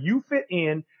out where you fit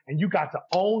in, and you got to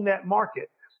own that market.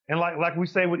 And like we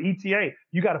say with ETA,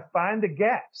 you got to find the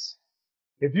gaps.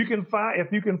 If you can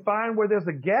find where there's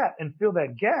a gap and fill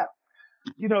that gap,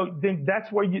 then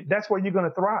that's where you're going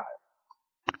to thrive.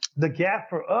 The gap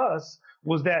for us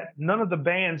was that none of the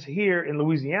bands here in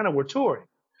Louisiana were touring.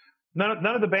 None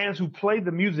of the bands who played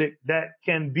the music that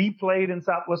can be played in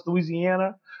Southwest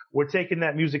Louisiana were taking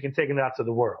that music and taking it out to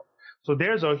the world. So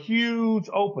there's a huge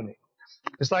opening.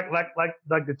 It's like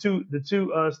the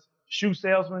two shoe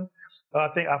salesmen.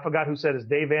 I forgot who said it's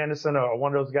Dave Anderson or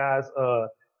one of those guys, or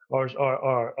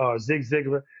Zig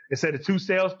Ziglar. It said the two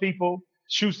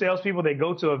shoe salespeople. They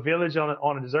go to a village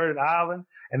on a deserted island,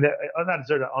 and not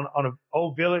deserted, on an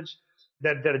old village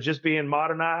that are just being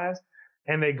modernized.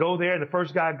 And they go there, and the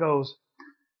first guy goes,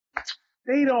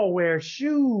 "They don't wear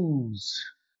shoes."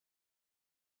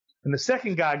 And the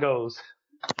second guy goes,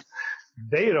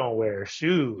 "They don't wear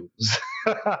shoes."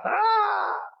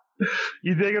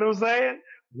 You dig what I'm saying?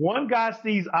 One guy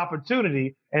sees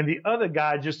opportunity and the other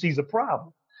guy just sees a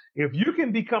problem. If you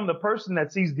can become the person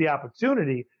that sees the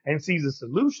opportunity and sees a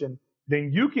solution,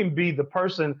 then you can be the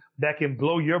person that can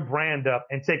blow your brand up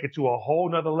and take it to a whole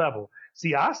nother level.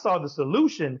 See, I saw the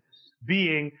solution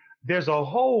being there's a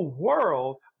whole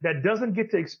world that doesn't get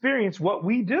to experience what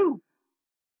we do.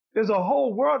 There's a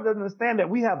whole world that doesn't understand that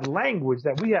we have language,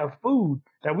 that we have food,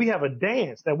 that we have a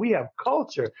dance, that we have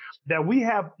culture, that we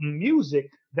have music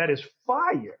that is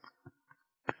fire.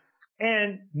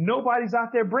 And nobody's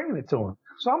out there bringing it to them.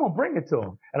 So I'm going to bring it to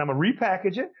them, and I'm going to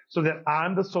repackage it so that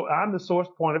I'm the source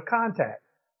point of contact.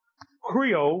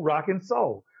 Creole rock and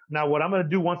soul. Now, what I'm going to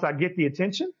do once I get the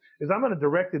attention is I'm going to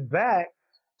direct it back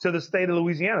to the state of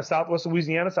Louisiana, Southwest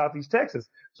Louisiana, Southeast Texas,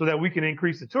 so that we can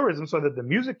increase the tourism so that the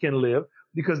music can live,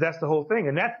 because that's the whole thing.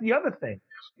 And that's the other thing.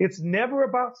 It's never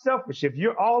about selfish. If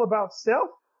you're all about self,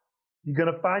 you're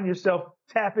going to find yourself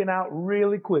tapping out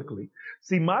really quickly.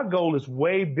 See, my goal is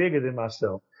way bigger than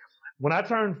myself. When I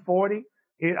turned 40,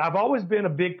 I've always been a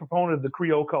big proponent of the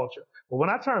Creole culture. But when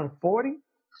I turned 40,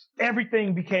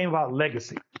 everything became about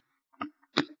legacy.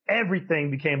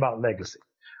 Everything became about legacy.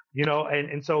 You know,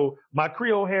 and so my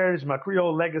Creole heritage, my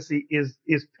Creole legacy is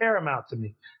paramount to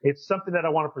me. It's something that I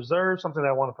want to preserve, something that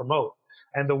I want to promote.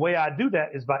 And the way I do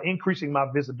that is by increasing my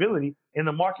visibility in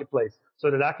the marketplace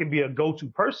so that I can be a go-to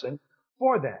person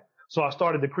for that. So I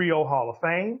started the Creole Hall of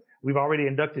Fame. We've already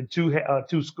inducted two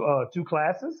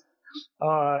classes.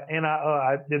 And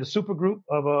I did a super group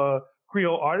of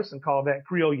Creole artists and called that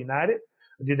Creole United.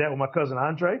 I did that with my cousin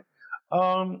Andre.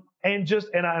 And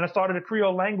I started a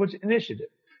Creole language initiative.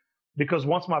 Because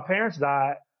once my parents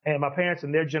died and my parents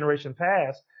and their generation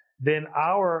passed, then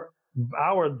our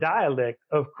dialect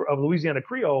of Louisiana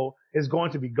Creole is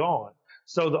going to be gone.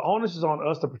 So the onus is on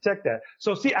us to protect that.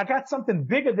 So see, I got something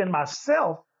bigger than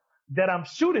myself that I'm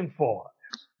shooting for.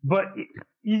 But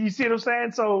you see what I'm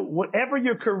saying? So whatever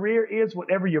your career is,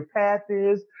 whatever your path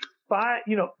is,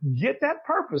 get that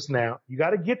purpose now. You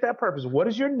got to get that purpose. What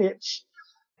is your niche?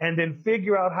 And then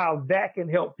figure out how that can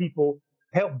help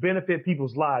benefit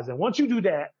people's lives. And once you do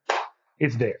that,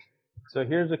 it's there. So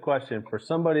here's a question for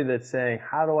somebody that's saying,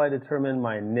 how do I determine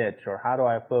my niche, or how do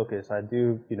I focus? I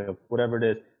do, whatever it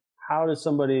is. How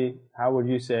would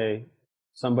you say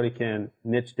somebody can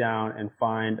niche down and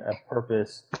find a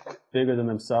purpose bigger than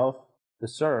themselves to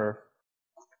serve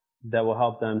that will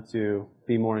help them to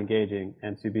be more engaging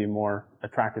and to be more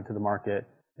attractive to the market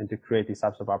and to create these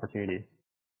types of opportunities?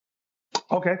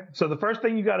 Okay. So the first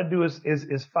thing you got to do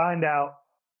is find out,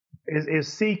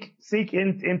 is seek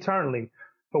internally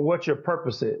for what your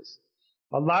purpose is.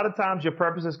 A lot of times your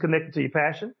purpose is connected to your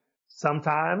passion.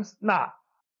 Sometimes not,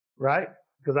 right?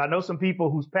 Because I know some people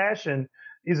whose passion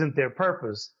isn't their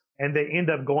purpose, and they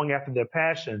end up going after their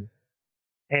passion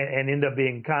and end up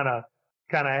being kind of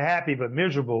happy but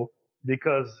miserable,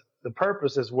 because the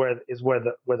purpose is where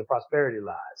the prosperity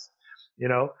lies.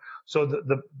 So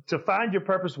to find your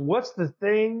purpose, what's the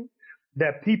thing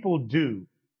that people do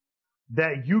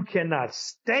that you cannot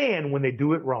stand when they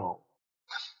do it wrong?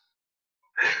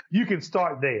 You can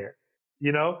start there.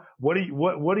 What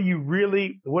are you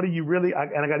really,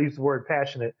 and I got to use the word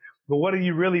passionate, but what are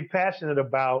you really passionate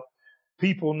about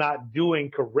people not doing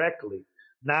correctly?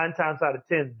 9 times out of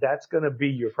 10, that's going to be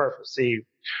your purpose. See,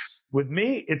 with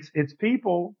me, it's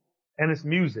people and it's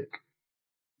music.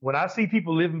 When I see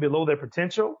people living below their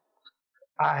potential,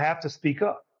 I have to speak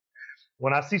up.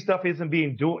 When I see stuff isn't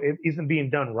being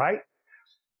done right,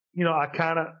 I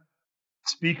kind of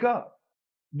speak up.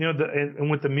 And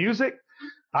with the music,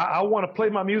 I want to play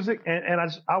my music, and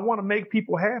I want to make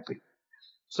people happy.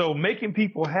 So making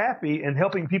people happy and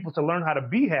helping people to learn how to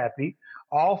be happy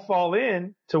all fall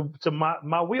in to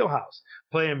my wheelhouse.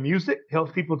 Playing music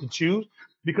helps people to choose,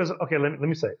 because, okay, let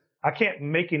me say, I can't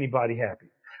make anybody happy.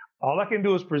 All I can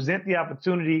do is present the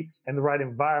opportunity and the right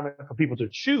environment for people to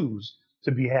choose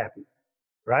to be happy,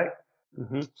 right?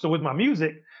 Hmm. So with my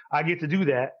music, I get to do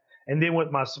that. And then with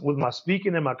my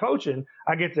speaking and my coaching,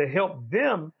 I get to help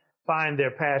them find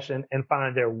their passion and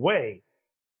find their way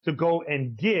to go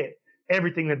and get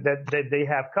everything that they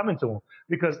have coming to them.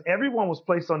 Because everyone was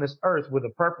placed on this earth with a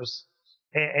purpose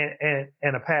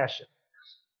and a passion,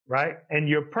 right? And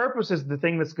your purpose is the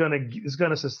thing that's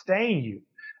gonna sustain you,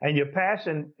 and your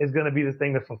passion is gonna be the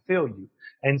thing to fulfill you.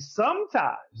 And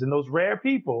sometimes, in those rare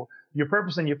people, your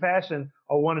purpose and your passion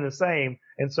are one and the same,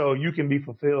 and so you can be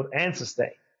fulfilled and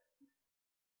sustained.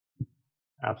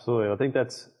 Absolutely. I think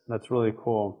that's really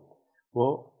cool.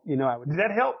 Well, I would. Did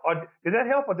that help, or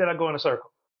did I go in a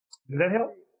circle? Did that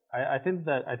help? I think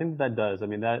that does. I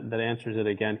mean, that answers it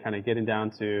again. Kind of getting down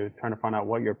to trying to find out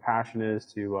what your passion is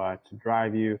to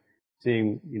drive you,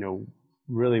 seeing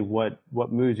really what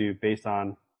moves you based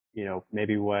on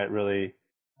maybe what really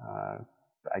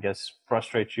I guess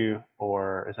frustrates you,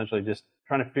 or essentially just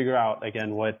trying to figure out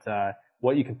again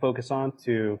what you can focus on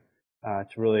to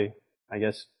really, I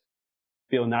guess,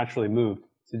 feel naturally moved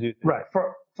to do things. Right.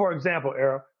 For example,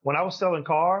 Errol, when I was selling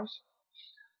cars,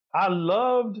 I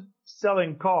loved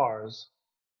selling cars,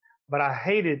 but I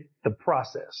hated the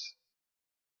process.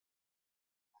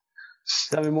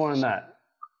 Tell me more on that.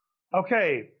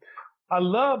 Okay. I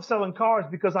love selling cars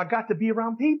because I got to be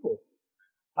around people.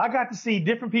 I got to see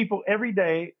different people every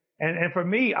day. And for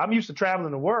me, I'm used to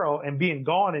traveling the world and being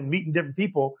gone and meeting different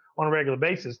people on a regular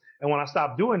basis. And when I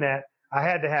stopped doing that, I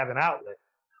had to have an outlet,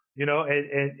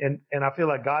 and I feel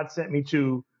like God sent me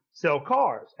to sell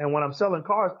cars. And when I'm selling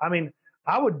cars, I mean,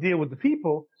 I would deal with the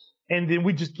people, and then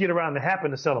we just get around to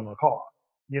happen to sell them a car,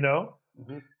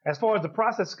 Mm-hmm. As far as the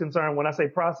process is concerned, when I say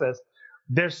process,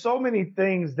 there's so many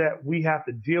things that we have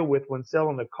to deal with when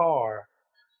selling a car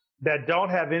that don't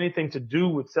have anything to do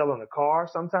with selling a car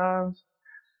sometimes,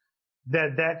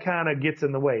 that kind of gets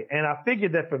in the way. And I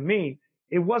figured that for me,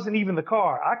 it wasn't even the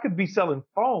car. I could be selling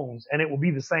phones and it will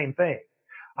be the same thing.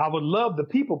 I would love the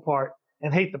people part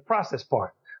and hate the process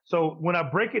part. So when I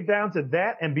break it down to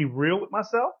that and be real with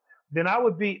myself, then I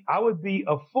would be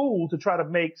a fool to try to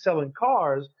make selling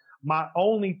cars my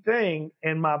only thing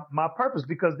and my purpose,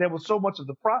 because there was so much of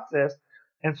the process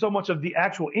and so much of the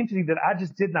actual entity that I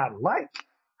just did not like.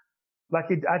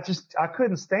 I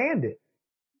couldn't stand it.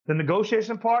 The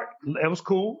negotiation part, it was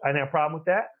cool. I didn't have a problem with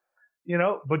that,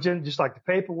 but then just like the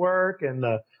paperwork and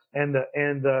the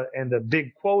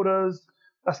big quotas,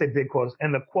 I say big quotas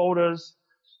and the quotas,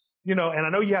 and I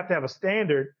know you have to have a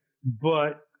standard,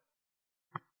 but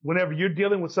whenever you're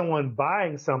dealing with someone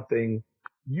buying something,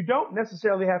 you don't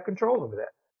necessarily have control over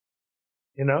that,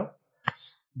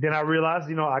 Then I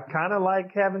realized, I kind of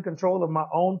like having control of my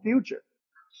own future.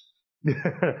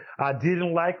 I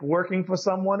didn't like working for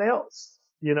someone else,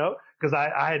 because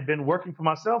I had been working for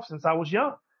myself since I was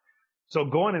young. So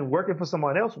going and working for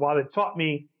someone else, while it taught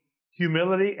me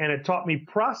humility and it taught me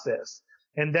process,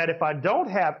 and that if I don't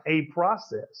have a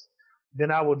process,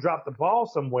 then I will drop the ball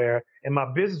somewhere and my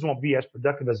business won't be as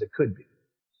productive as it could be.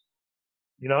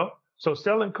 So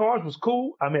selling cars was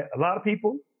cool. I met a lot of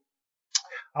people.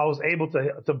 I was able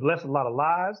to bless a lot of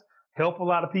lives, help a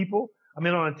lot of people. I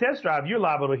mean, on a test drive, you're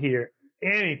liable to hear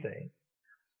anything.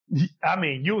 I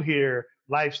mean, you'll hear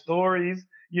life stories,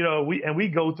 we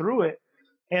go through it,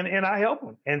 and I help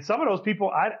them. And some of those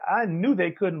people, I knew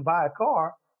they couldn't buy a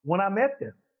car when I met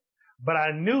them, but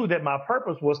I knew that my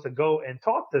purpose was to go and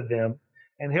talk to them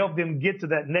and help them get to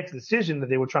that next decision that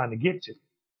they were trying to get to.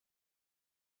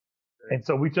 And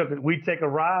so we take a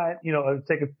ride,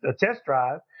 take a test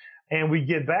drive, and we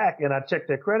get back and I checked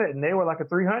their credit and they were like a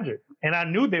 300. And I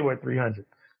knew they were 300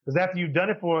 because after you've done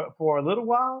it for a little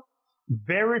while,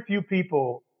 very few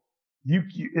people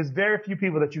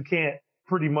that you can't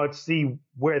pretty much see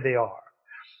where they are.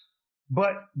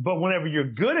 But whenever you're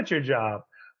good at your job,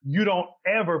 you don't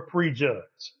ever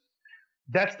prejudge.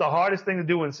 That's the hardest thing to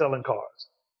do in selling cars.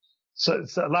 So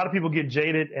a lot of people get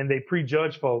jaded and they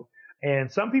prejudge folk,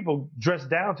 and some people dress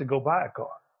down to go buy a car.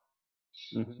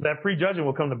 Mm-hmm. That prejudging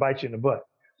will come to bite you in the butt.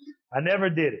 I never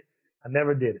did it.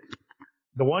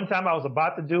 The one time I was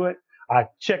about to do it, I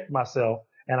checked myself,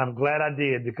 and I'm glad I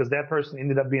did, because that person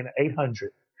ended up being an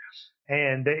 800,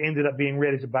 and they ended up being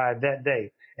ready to buy it that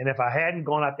day. And if I hadn't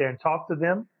gone out there and talked to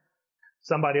them,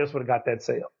 somebody else would have got that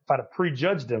sale. If I'd have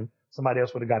prejudged them, somebody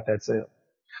else would have got that sale.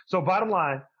 So bottom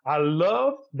line, I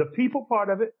love the people part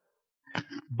of it,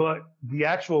 but the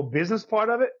actual business part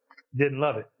of it, didn't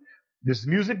love it. This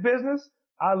music business,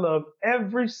 I love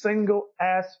every single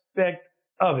aspect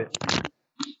of it.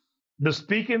 The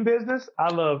speaking business,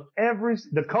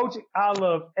 the coaching, I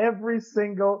love every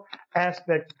single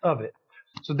aspect of it.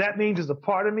 So that means it's a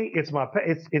part of me. It's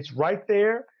right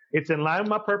there. It's in line with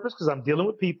my purpose because I'm dealing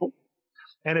with people.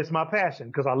 and it's my passion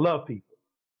because I love people.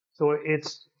 So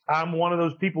I'm one of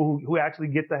those people who actually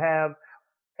get to have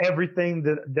everything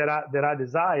that I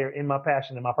desire in my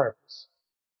passion and my purpose.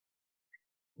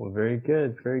 Well, very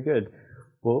good, very good.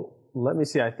 Well, let me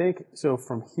see. I think so.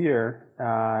 From here,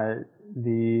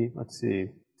 let's see.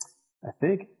 I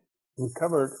think we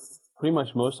covered pretty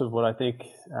much most of what I think.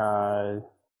 I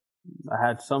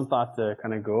had some thought to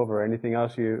kind of go over. Anything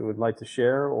else you would like to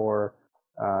share or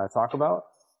talk about?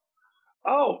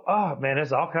 Oh man,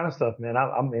 there's all kind of stuff, man.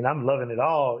 I'm loving it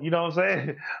all. You know what I'm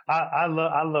saying? I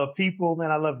love people,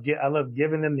 man. I love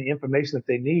giving them the information that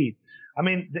they need. I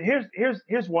mean,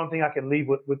 here's one thing I can leave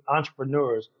with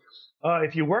entrepreneurs.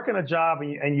 If you're working a job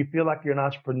and you feel like you're an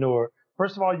entrepreneur,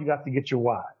 first of all, you got to get your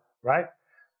why, right?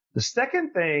 The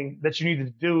second thing that you need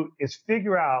to do is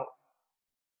figure out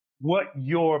what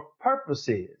your purpose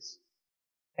is.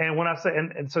 And when I say,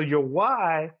 and so your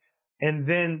why, and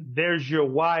then there's your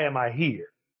why am I here?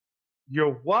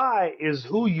 Your why is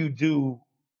who you do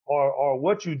or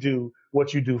what you do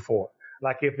for.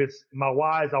 Like if it's my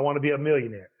why is I want to be a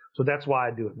millionaire. So that's why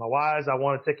I do it. My why is I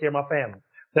want to take care of my family.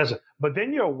 That's it. But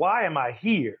then your why am I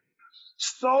here?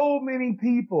 So many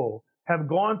people have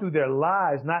gone through their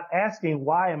lives not asking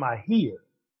why am I here,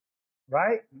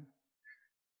 right?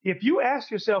 If you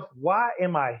ask yourself, why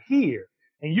am I here?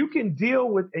 And you can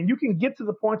you can get to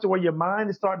the point to where your mind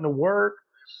is starting to work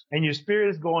and your spirit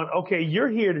is going, okay, you're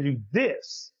here to do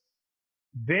this.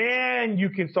 Then you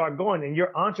can start going, and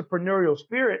your entrepreneurial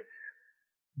spirit,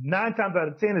 9 times out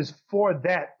of 10 is for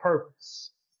that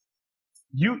purpose.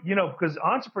 You know, because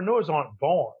entrepreneurs aren't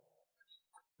born.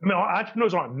 I mean,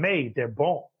 entrepreneurs aren't made, they're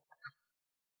born.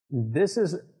 This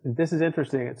is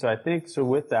interesting. So I think, so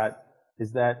with that,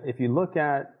 is that if you look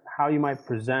at how you might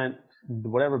present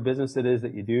whatever business it is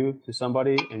that you do to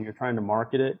somebody and you're trying to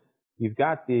market it, you've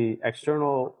got the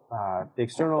external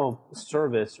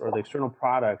service or the external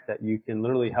product that you can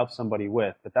literally help somebody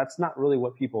with, but that's not really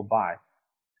what people buy.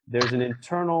 There's an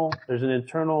internal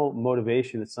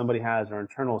motivation that somebody has, or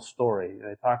internal story.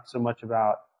 They talk so much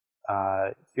about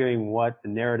hearing what the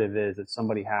narrative is that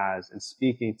somebody has and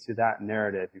speaking to that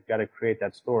narrative. You've got to create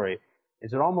that story.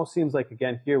 It almost seems like,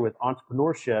 again, here with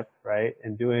entrepreneurship, right,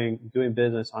 and doing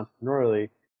business entrepreneurially,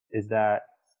 is that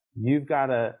you've got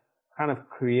to kind of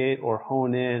create or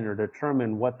hone in or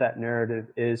determine what that narrative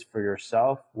is for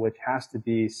yourself, which has to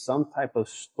be some type of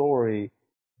story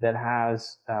that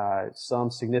has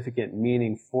some significant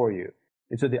meaning for you.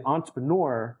 And so the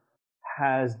entrepreneur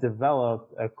has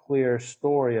developed a clear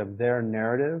story of their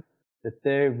narrative that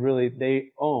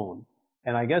they own.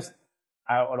 And I guess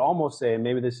I would almost say, and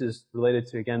maybe this is related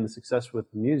to, again, the success with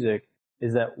music,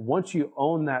 is that once you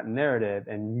own that narrative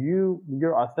and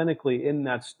you're authentically in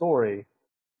that story,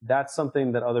 that's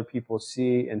something that other people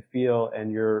see and feel,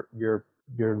 and you're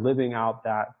living out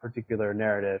that particular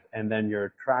narrative, and then you're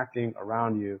attracting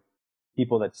around you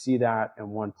people that see that and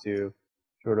want to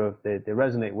they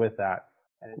resonate with that.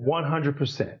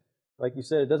 100%. Like you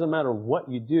said, it doesn't matter what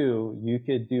you do. You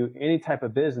could do any type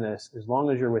of business as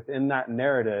long as you're within that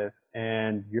narrative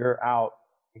and you're out,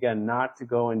 again, not to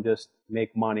go and just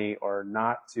make money or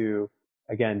not to,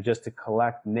 again, just to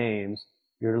collect names.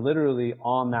 You're literally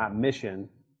on that mission,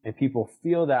 and people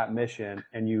feel that mission,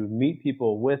 and you meet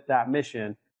people with that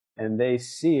mission, and they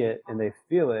see it and they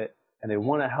feel it and they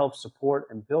want to help support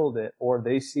and build it, or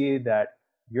they see that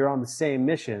you're on the same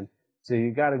mission. So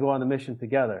you got to go on the mission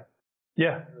together.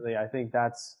 Yeah. Really, I think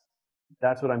that's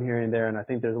what I'm hearing there. And I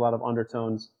think there's a lot of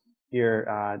undertones here.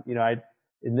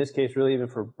 In this case, really, even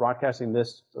for broadcasting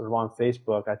this sort of on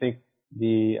Facebook, I think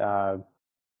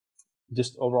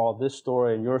just overall this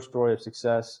story and your story of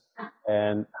success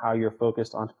and how you're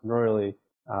focused entrepreneurially,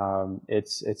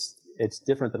 it's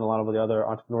different than a lot of the other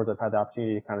entrepreneurs I've had the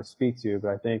opportunity to kind of speak to.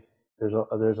 But I think there's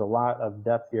a lot of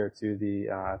depth here to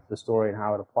the story and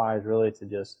how it applies really to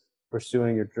just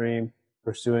pursuing your dream,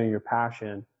 pursuing your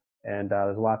passion, and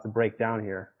there's a lot to break down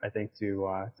here, I think,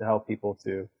 to help people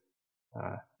to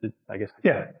I guess.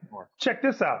 Yeah. More. Check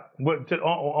this out.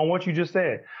 On what you just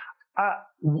said,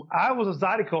 I was a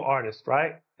Zydeco artist,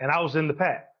 right? And I was in the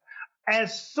pack.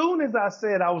 As soon as I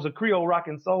said I was a Creole rock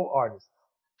and soul artist,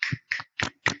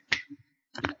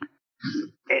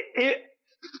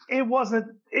 it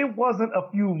wasn't a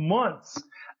few months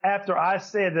after I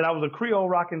said that I was a Creole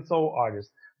rock and soul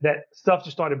artist that stuff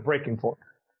just started breaking for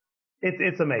me.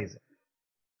 It's amazing.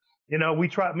 You know,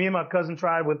 me and my cousin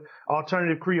tried with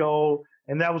alternative Creole,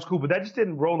 and that was cool, but that just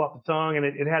didn't roll off the tongue, and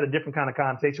it had a different kind of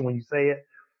connotation when you say it.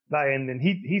 And then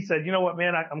he said, you know what,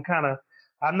 man,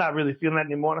 I'm not really feeling that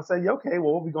anymore. And I said, yeah, okay,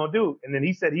 well, what are we going to do? And then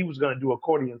he said he was going to do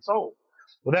accordion soul.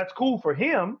 Well, that's cool for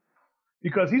him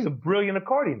because he's a brilliant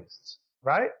accordionist.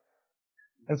 right?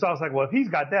 And so I was like, well, if he's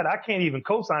got that, I can't even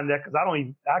co-sign that because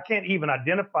I can't even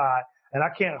identify and I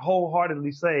can't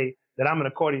wholeheartedly say that I'm an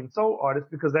accordion soul artist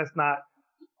because that's not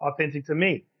authentic to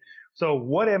me. So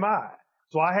what am I?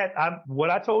 So what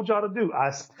I told y'all to do,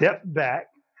 I stepped back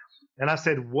and I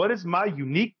said, what is my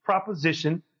unique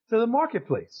proposition to the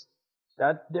marketplace?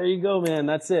 There you go, man.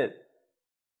 That's it.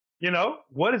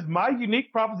 What is my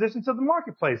unique proposition to the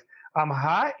marketplace? I'm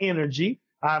high energy.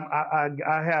 I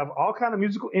have all kind of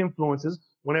musical influences.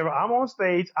 Whenever I'm on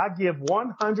stage, I give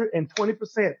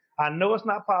 120%. I know it's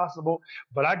not possible,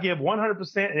 but I give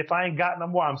 100%. And if I ain't got no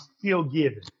more, I'm still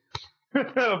giving.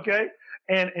 Okay.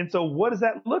 And so what does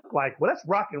that look like? Well, that's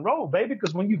rock and roll, baby.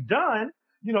 Because when you're done,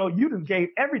 you done gave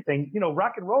everything.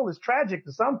 Rock and roll is tragic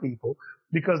to some people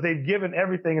because they've given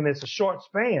everything and it's a short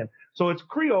span. So it's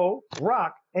Creole,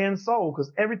 rock, and soul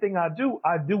because everything I do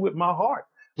with my heart,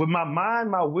 with my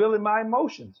mind, my will, and my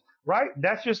emotions, right?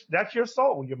 That's your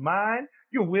soul, your mind,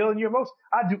 your will, and your emotions.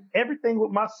 I do everything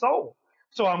with my soul.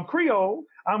 So I'm Creole,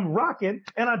 I'm rocking,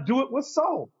 and I do it with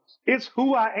soul. It's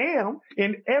who I am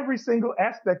in every single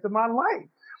aspect of my life.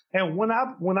 And when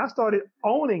I started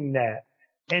owning that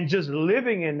and just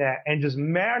living in that and just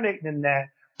marinating in that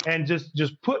and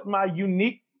just put my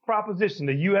unique proposition,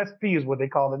 the USP is what they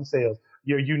call it in sales,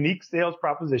 your unique sales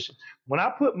proposition. When I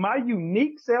put my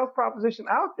unique sales proposition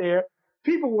out there,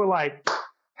 people were like,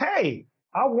 hey,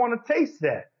 I want to taste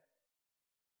that.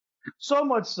 So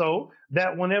much so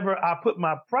that whenever I put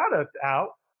my product out,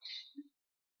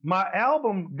 my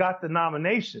album got the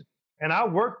nomination and I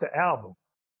worked the album.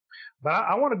 But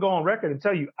I want to go on record and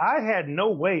tell you, I had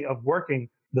no way of working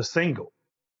the single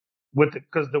with it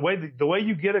because the way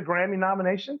you get a Grammy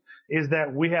nomination is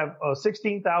that we have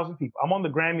 16,000 people. I'm on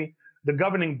the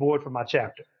governing board for my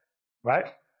chapter, right?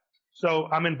 So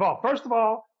I'm involved. First of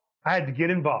all, I had to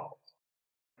get involved.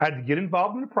 I had to get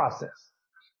involved in the process.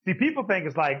 See, people think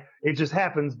it's like it just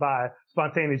happens by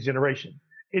spontaneous generation.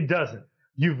 It doesn't.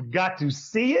 You've got to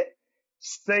see it,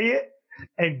 say it,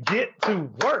 and get to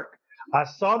work. I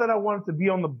saw that I wanted to be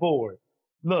on the board.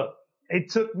 Look,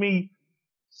 it took me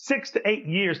 6 to 8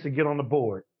 years to get on the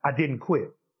board. I didn't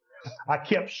quit. I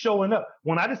kept showing up.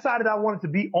 When I decided I wanted to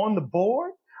be on the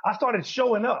board, I started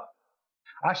showing up.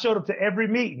 I showed up to every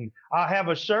meeting. I have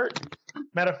a shirt.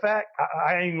 Matter of fact,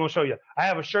 I ain't even gonna show you. I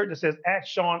have a shirt that says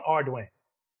 @Sean Ardoin.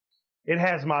 It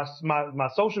has my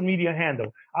social media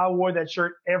handle. I wore that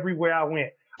shirt everywhere I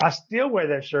went. I still wear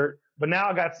that shirt, but now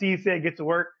I got See Said Get to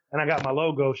Work and I got my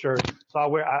logo shirt. So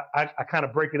I kind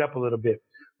of break it up a little bit,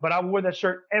 but I wore that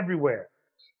shirt everywhere.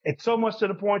 It's so much to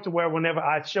the point to where whenever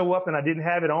I show up and I didn't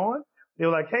have it on, they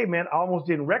were like, hey man, I almost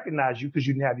didn't recognize you because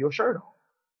you didn't have your shirt on.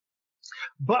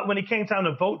 But when it came time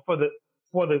to vote for the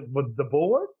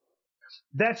board,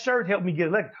 that shirt helped me get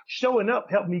elected. Showing up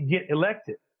helped me get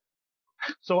elected.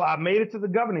 So I made it to the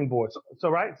governing board.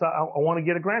 So I want to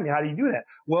get a Grammy. How do you do that?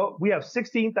 Well, we have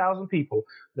 16,000 people.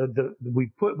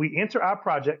 We enter our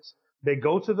projects. They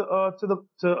go to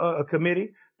a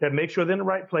committee that makes sure they're in the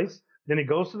right place. Then it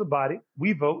goes to the body.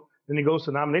 We vote. Then it goes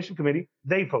to the nomination committee.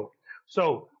 They vote.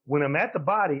 So when I'm at the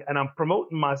body and I'm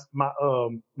promoting my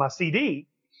CD,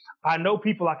 I know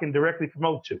people I can directly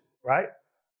promote to, right?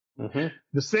 Mm-hmm.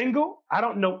 The single, I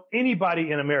don't know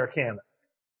anybody in Americana.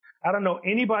 I don't know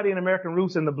anybody in American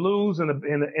Roots and the blues and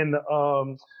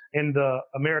the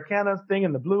Americana thing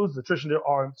and the blues, the traditional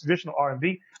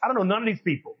R&B. I don't know none of these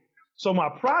people. So my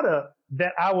product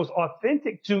that I was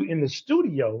authentic to in the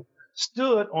studio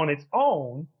stood on its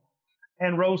own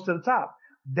and rose to the top.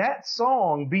 That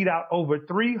song beat out over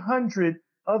 300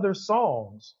 other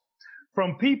songs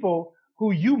from people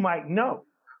who you might know,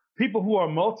 people who are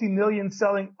multi-million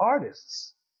selling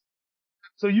artists.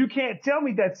 So you can't tell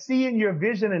me that seeing your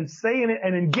vision and saying it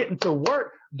and then getting to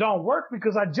work don't work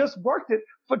because I just worked it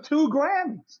for 2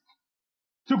 Grammys,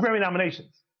 2 Grammy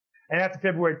nominations. And after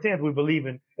February 10th, we're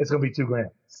believing it's going to be 2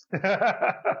 Grammys.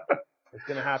 It's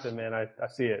going to happen, man. I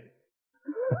see it.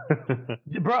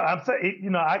 Bro, I'm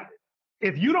saying,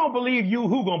 if you don't believe you,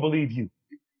 who going to believe you?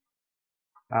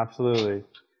 Absolutely.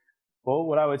 Well,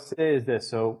 what I would say is this.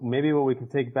 So maybe what we can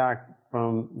take back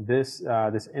from this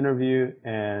interview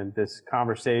and this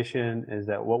conversation is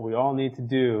that what we all need to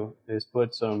do is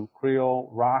put some Creole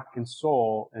rock and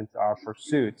soul into our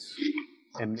pursuits.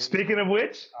 And speaking of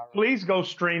which, please go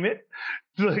stream it.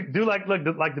 Do like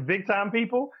the big time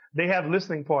people. They have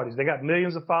listening parties. They got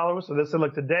millions of followers. So they say,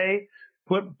 look, today,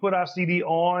 put our CD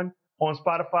on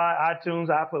Spotify, iTunes,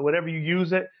 iPod, whatever you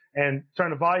use it, and turn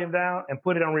the volume down and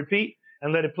put it on repeat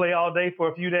and let it play all day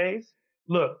for a few days.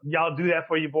 Look, y'all do that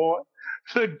for your boy.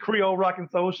 Creole Rock and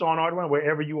Soul, Sean Ardoin,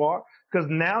 wherever you are. Because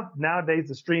nowadays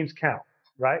the streams count,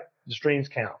 right? The streams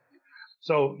count.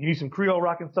 So you need some Creole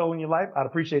rock and soul in your life. I'd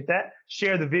appreciate that.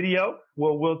 Share the video.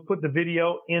 We'll put the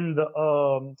video in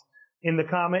the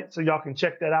comments so y'all can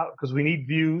check that out because we need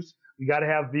views. We got to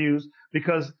have views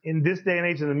because in this day and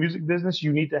age in the music business,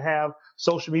 you need to have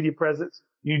social media presence.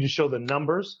 You need to show the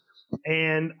numbers,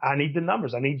 and I need the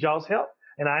numbers. I need y'all's help,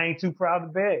 and I ain't too proud to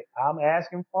beg. I'm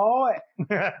asking for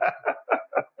it.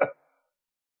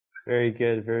 Very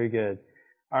good, very good.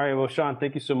 All right, well, Sean,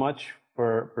 thank you so much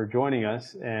for joining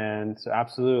us, and so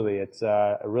absolutely, it's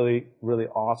a really, really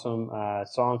awesome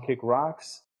song, Kick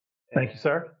Rocks. Thank you,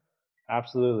 sir.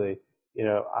 Absolutely. You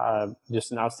know,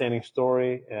 just an outstanding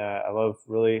story. I love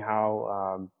really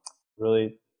how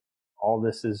really all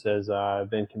this has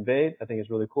been conveyed. I think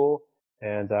it's really cool,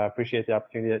 and I appreciate the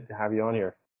opportunity to have you on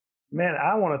here. Man,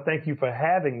 I want to thank you for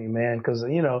having me, man, because,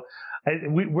 you know,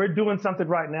 we're doing something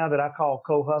right now that I call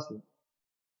co-hustling.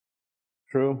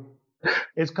 True.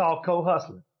 It's called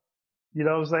co-hustling. You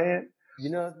know what I'm saying? You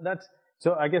know,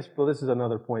 so I guess, well, this is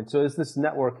another point. So it's this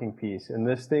networking piece and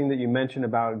this thing that you mentioned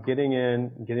about getting,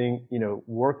 you know,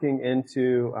 working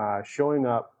into, showing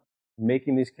up,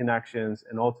 making these connections,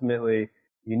 and ultimately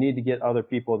you need to get other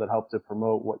people that help to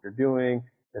promote what you're doing,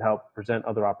 that help present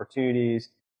other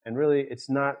opportunities. And really, it's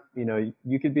not, you know,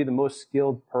 you could be the most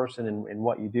skilled person in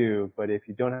what you do, but if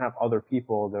you don't have other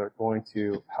people that are going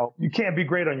to help. You can't be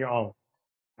great on your own.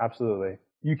 Absolutely.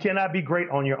 You cannot be great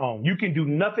on your own. You can do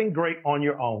nothing great on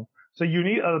your own. So you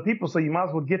need other people. So you might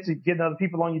as well get other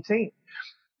people on your team.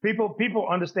 People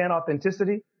understand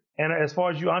authenticity. And as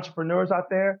far as you entrepreneurs out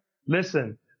there,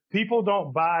 listen, people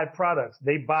don't buy products.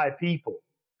 They buy people.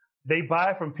 They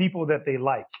buy from people that they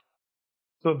like.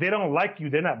 So if they don't like you,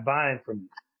 they're not buying from you.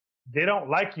 They don't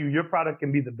like you, your product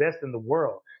can be the best in the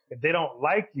world. If they don't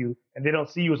like you and they don't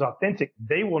see you as authentic,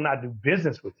 they will not do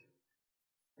business with you.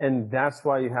 And that's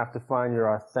why you have to find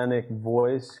your authentic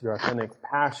voice, your authentic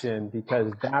passion,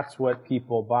 because that's what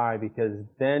people buy, because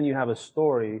then you have a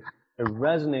story that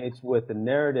resonates with the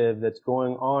narrative that's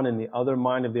going on in the other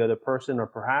mind of the other person, or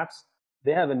perhaps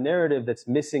they have a narrative that's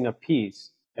missing a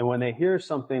piece. And when they hear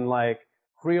something like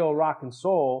Creole rock and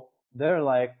soul, they're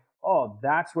like, oh,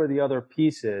 that's where the other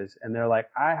piece is. And they're like,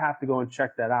 I have to go and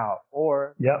check that out.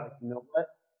 Or, yep. You know what?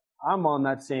 I'm on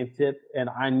that same tip and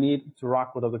I need to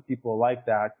rock with other people like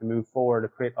that to move forward, to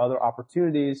create other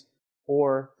opportunities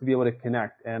or to be able to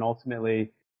connect. And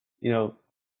ultimately, you know,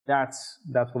 that's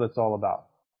what it's all about.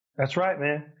 That's right,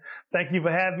 man. Thank you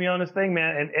for having me on this thing,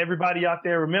 man. And everybody out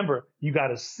there, remember, you got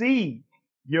to see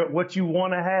what you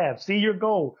want to have. See your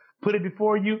goal. Put it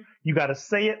before you. You got to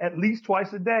say it at least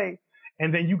twice a day.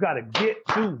 And then you got to get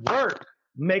to work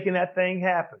making that thing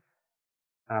happen.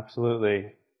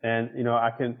 Absolutely. And, you know, I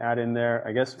can add in there,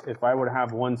 I guess if I were to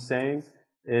have one saying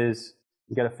is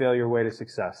you got to fail your way to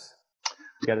success.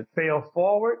 You got to fail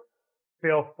forward,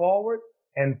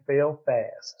 and fail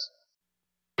fast.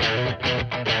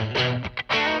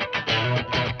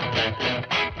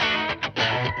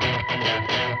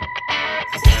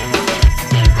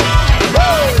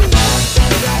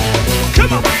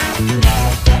 Come on.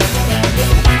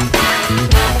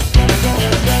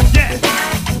 Yeah.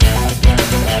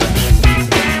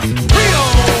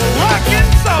 Creole rock and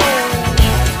soul.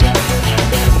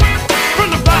 From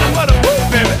the bottom of the boot,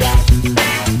 baby.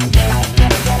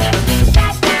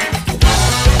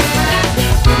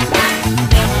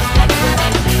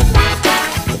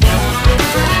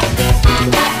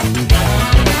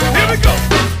 Here we go.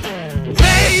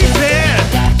 Baby,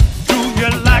 do you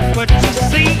like what you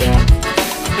see?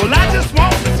 Well, I just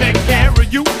want to take care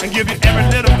of you and give you every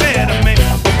little bit of me.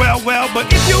 Well,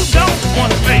 but if you don't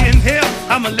want to stay in here,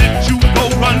 I'ma let you go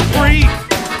run free.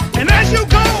 And as you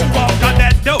go, walk out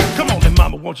that door. Come on, then,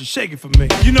 mama, won't you shake it for me?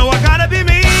 You know I gotta be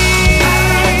me.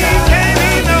 Can't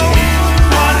be no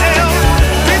one else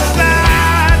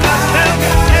beside myself.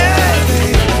 Yeah.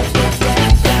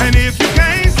 And if you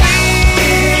can't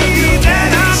see that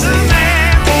I'm the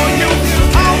man for you,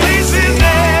 always been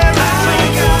there.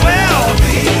 Well,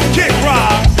 kick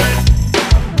rock.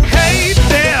 Hey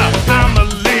there, I'm a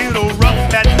little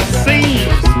rough at the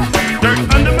seams. Dirt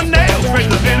under my nails, raise a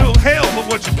little hell, but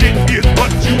what you get is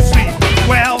what you see.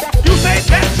 Well, you say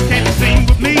that you can't be seen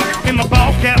with me in my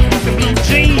ball cap, boots and blue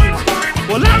jeans.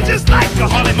 Well, I'm just like a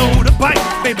Harley motorbike,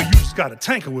 baby. You just gotta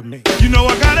tanker with me. You know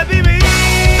I gotta be me.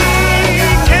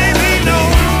 Can't be no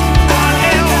one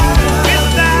else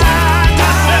beside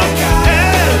myself.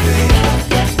 Yeah.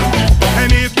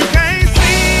 And if you can't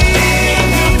see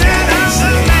that I'm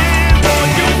the man for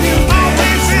you,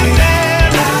 always been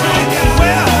there.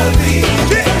 Well,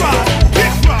 kick rock,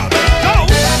 go.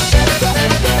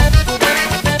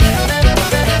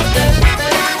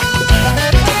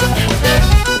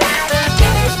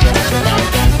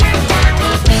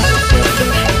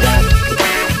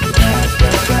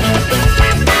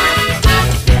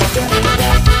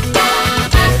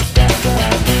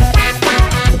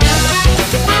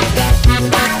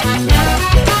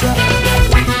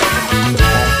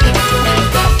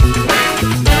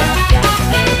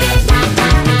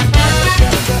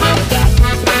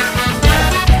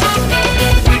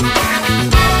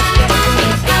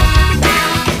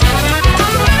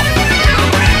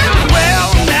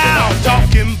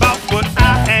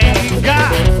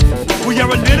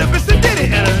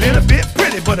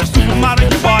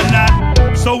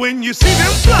 you see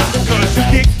them fly, cause you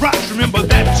kick rocks. Remember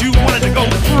that you wanted to go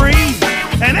free.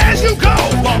 And as you go,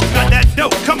 walk out that door.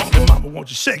 Come on, mama, won't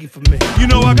you shake it for me? You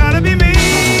know I gotta be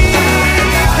me.